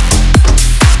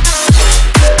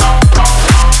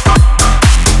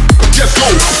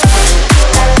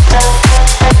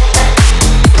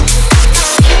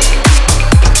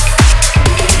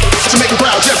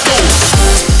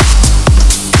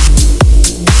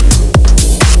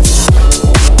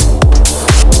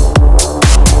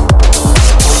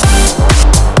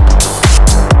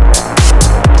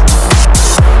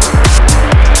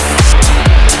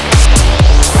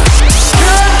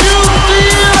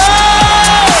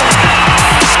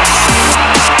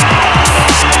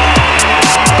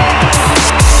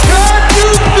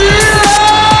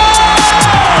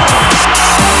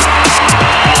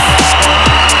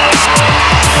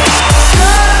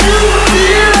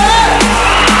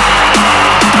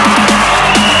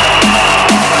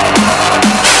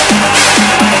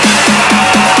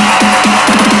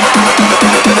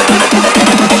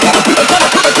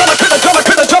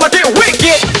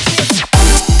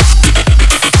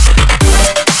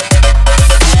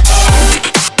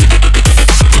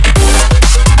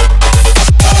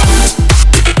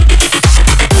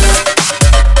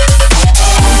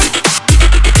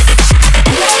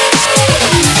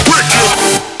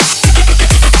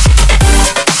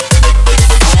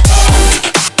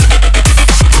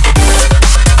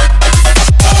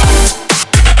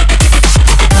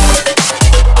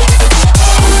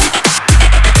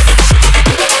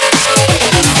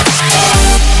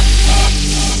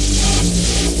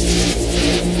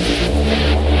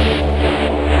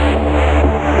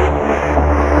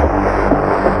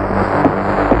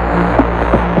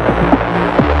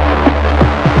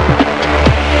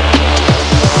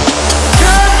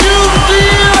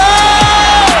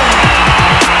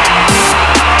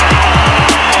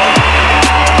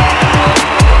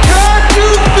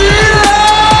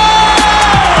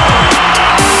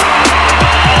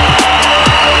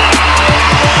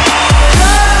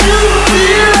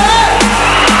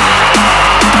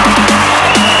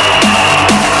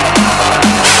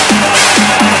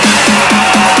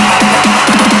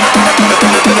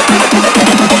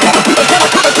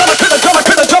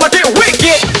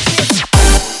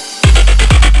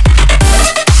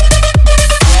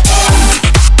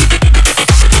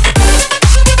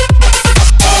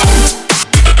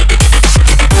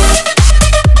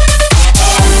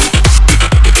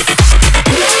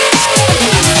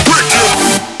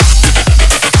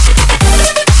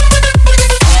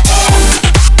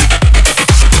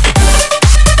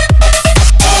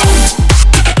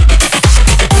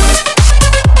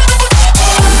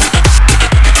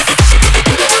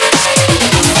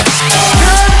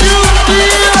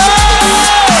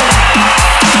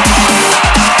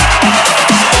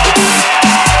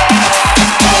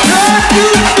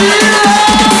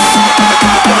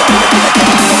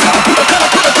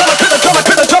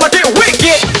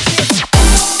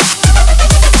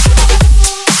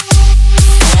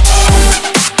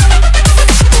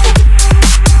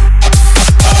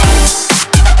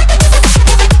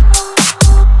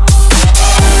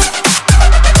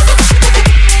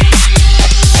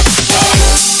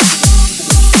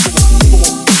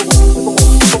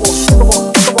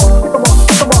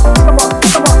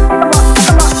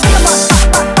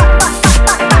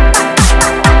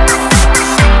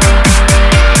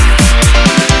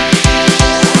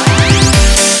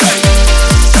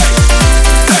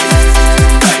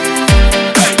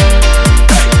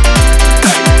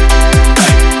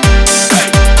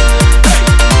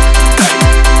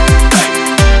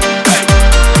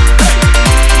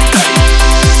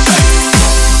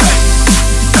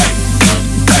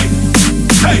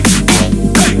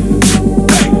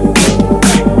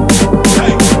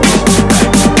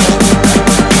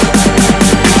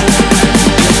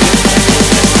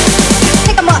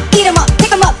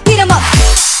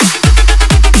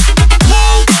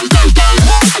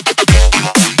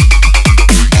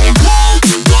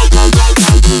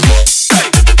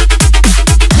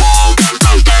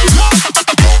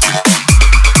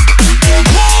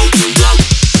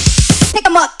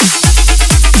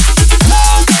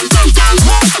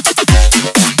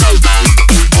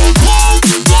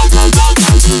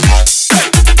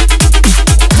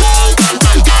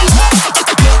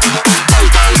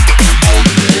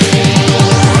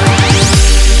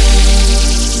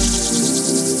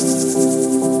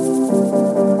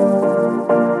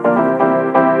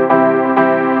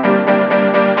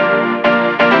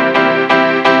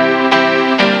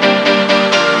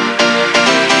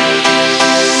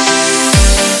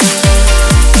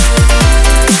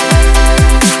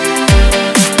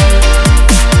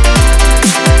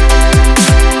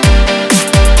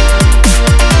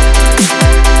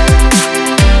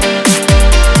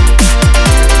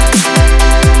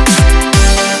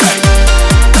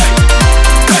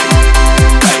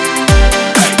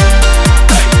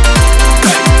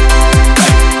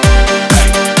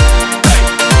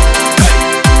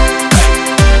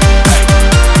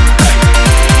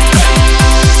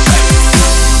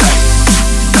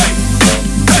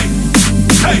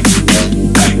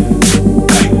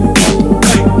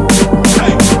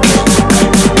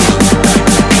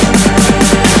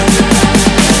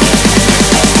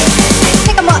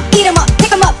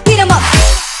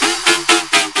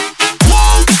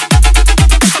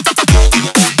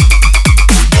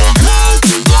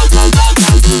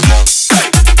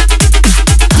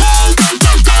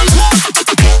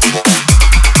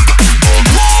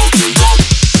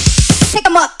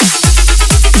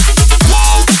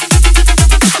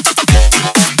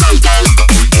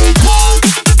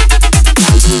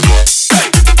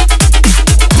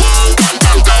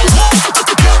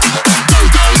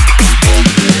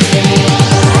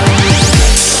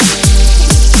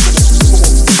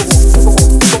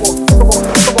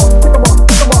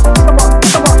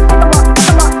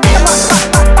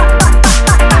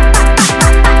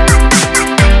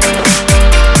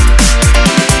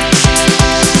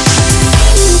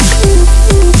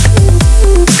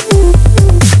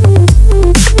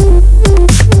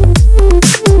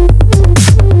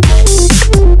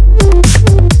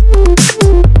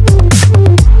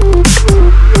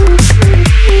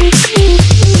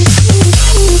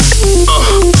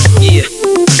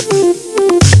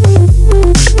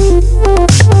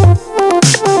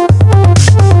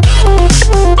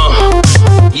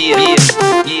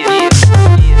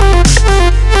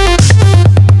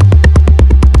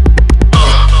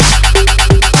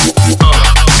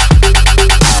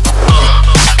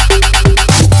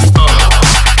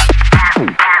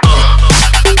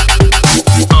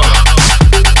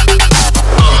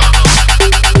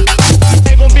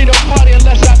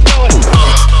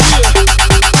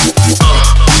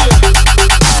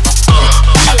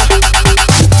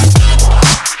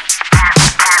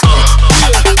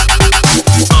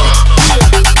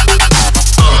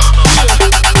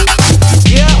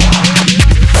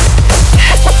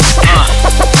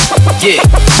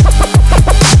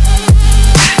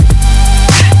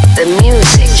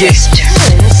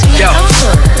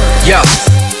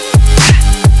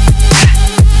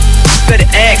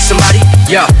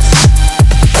 Yo.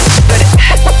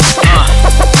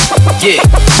 Yeah.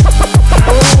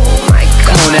 Oh my God.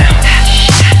 Come on now.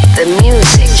 The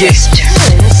music just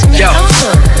turns me on.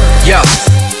 Yo.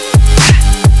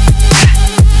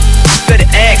 Better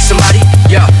ask somebody.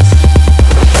 Yo.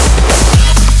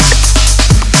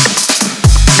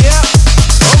 Yeah.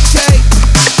 Okay.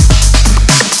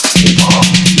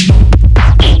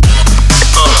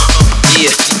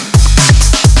 Yeah.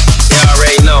 You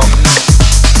already know.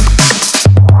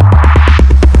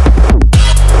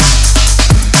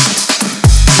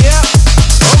 Yeah.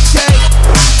 Okay.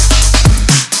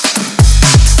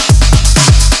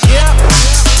 Yeah.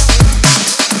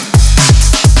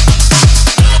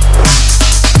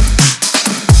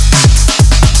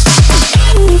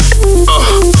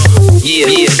 Yeah,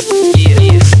 yeah, yeah, yeah,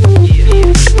 yeah.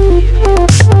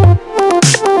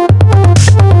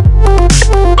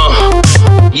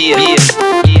 Yeah, yeah,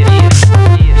 yeah, yeah.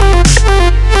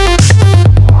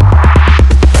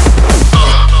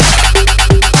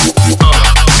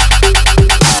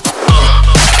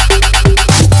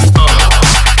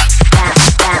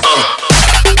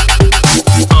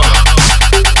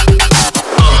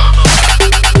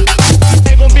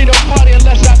 Ain't gonna be no party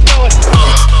unless I throw it.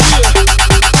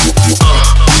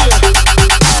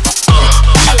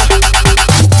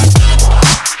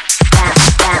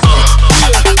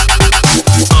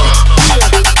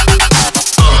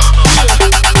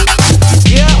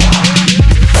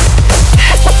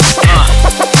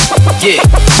 Yeah.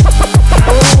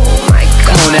 Oh my God.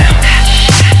 Come on now.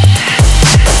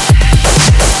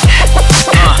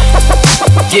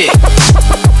 Yeah.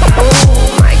 Oh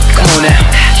my God. Come on now.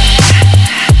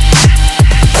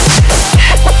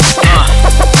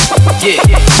 Yeah.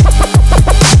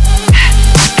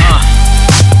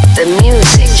 The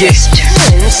music just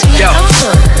turns me Yo. on.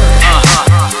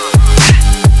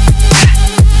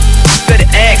 Better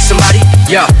ask somebody.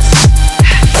 Yo.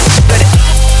 Better.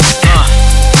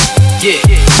 Yeah.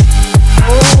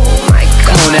 Oh my God.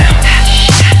 Come on now.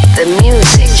 The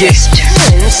music just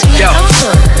turns me Yo. on.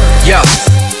 Yo.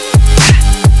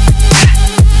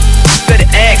 Better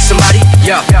ask somebody.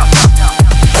 Yo.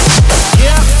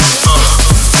 Yeah.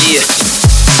 Yeah.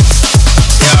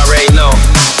 You already know.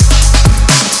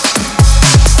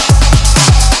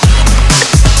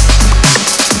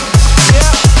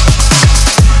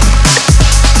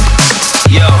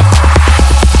 Yo.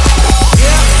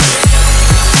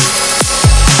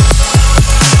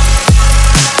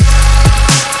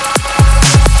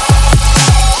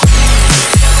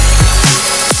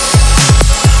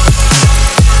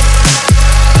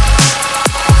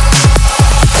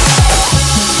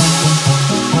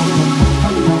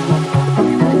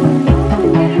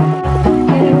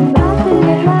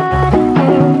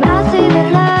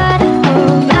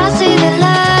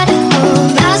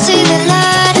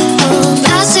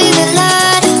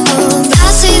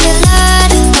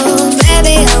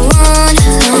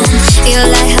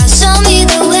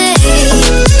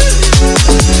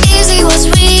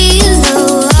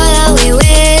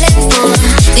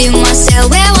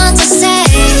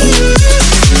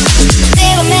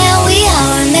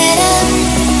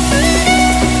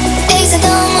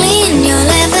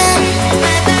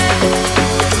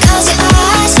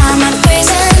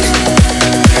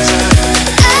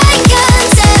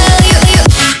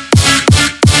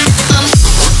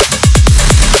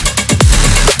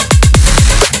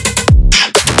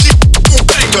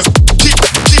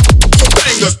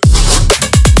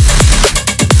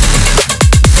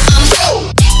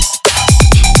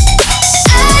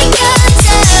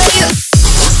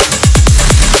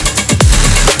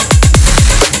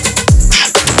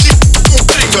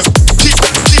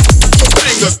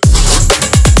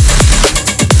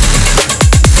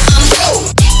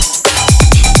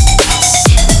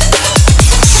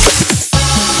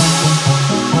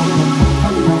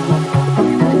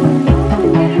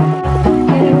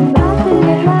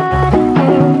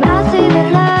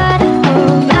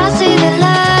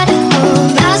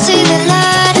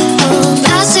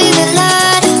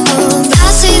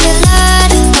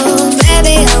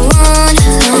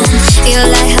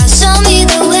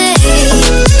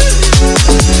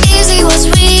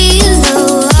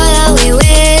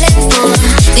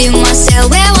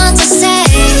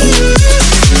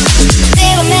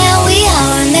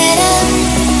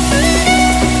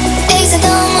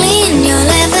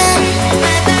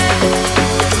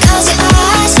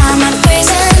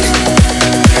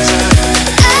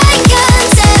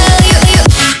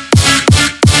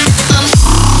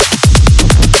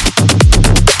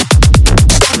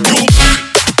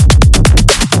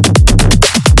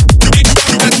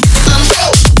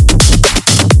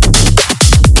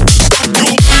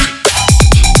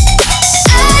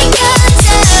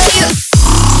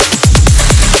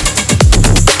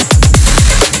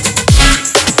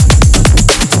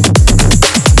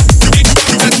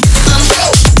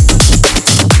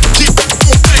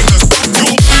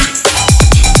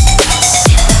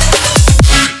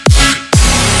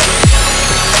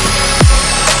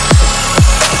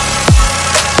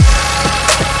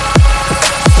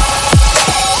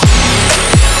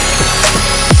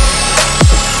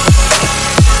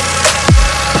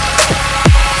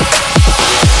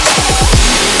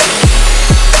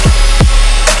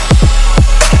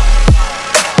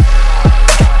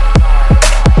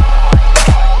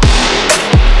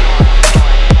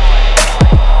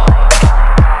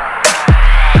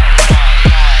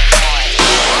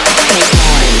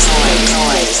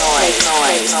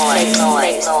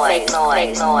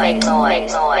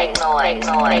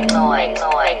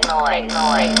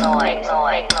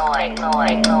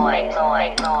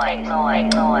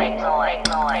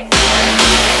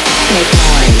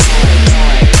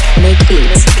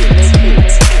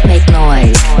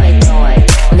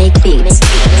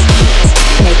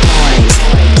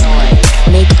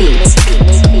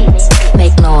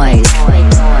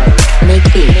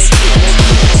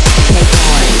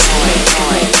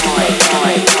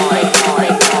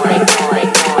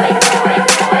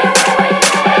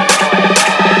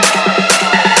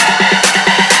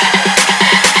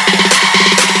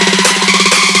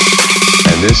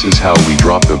 This is how we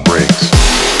drop the brakes.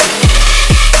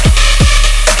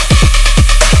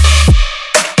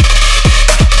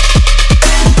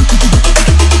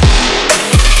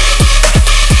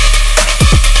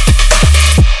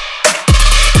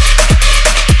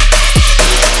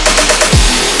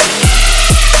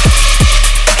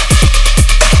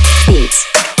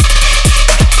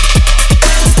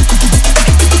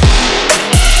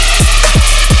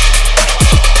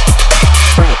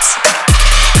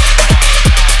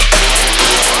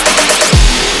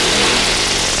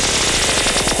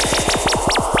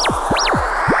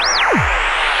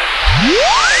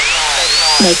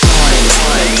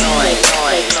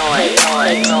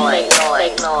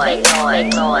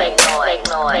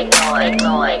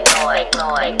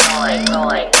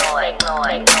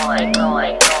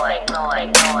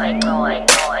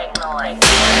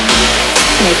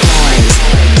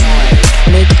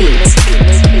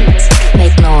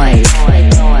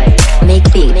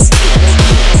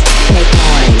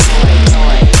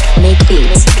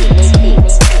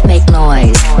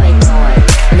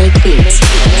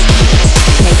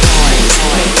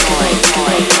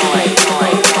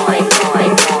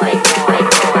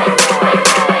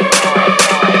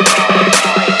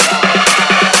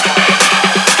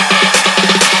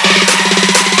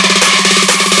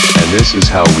 This is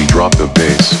how we drop the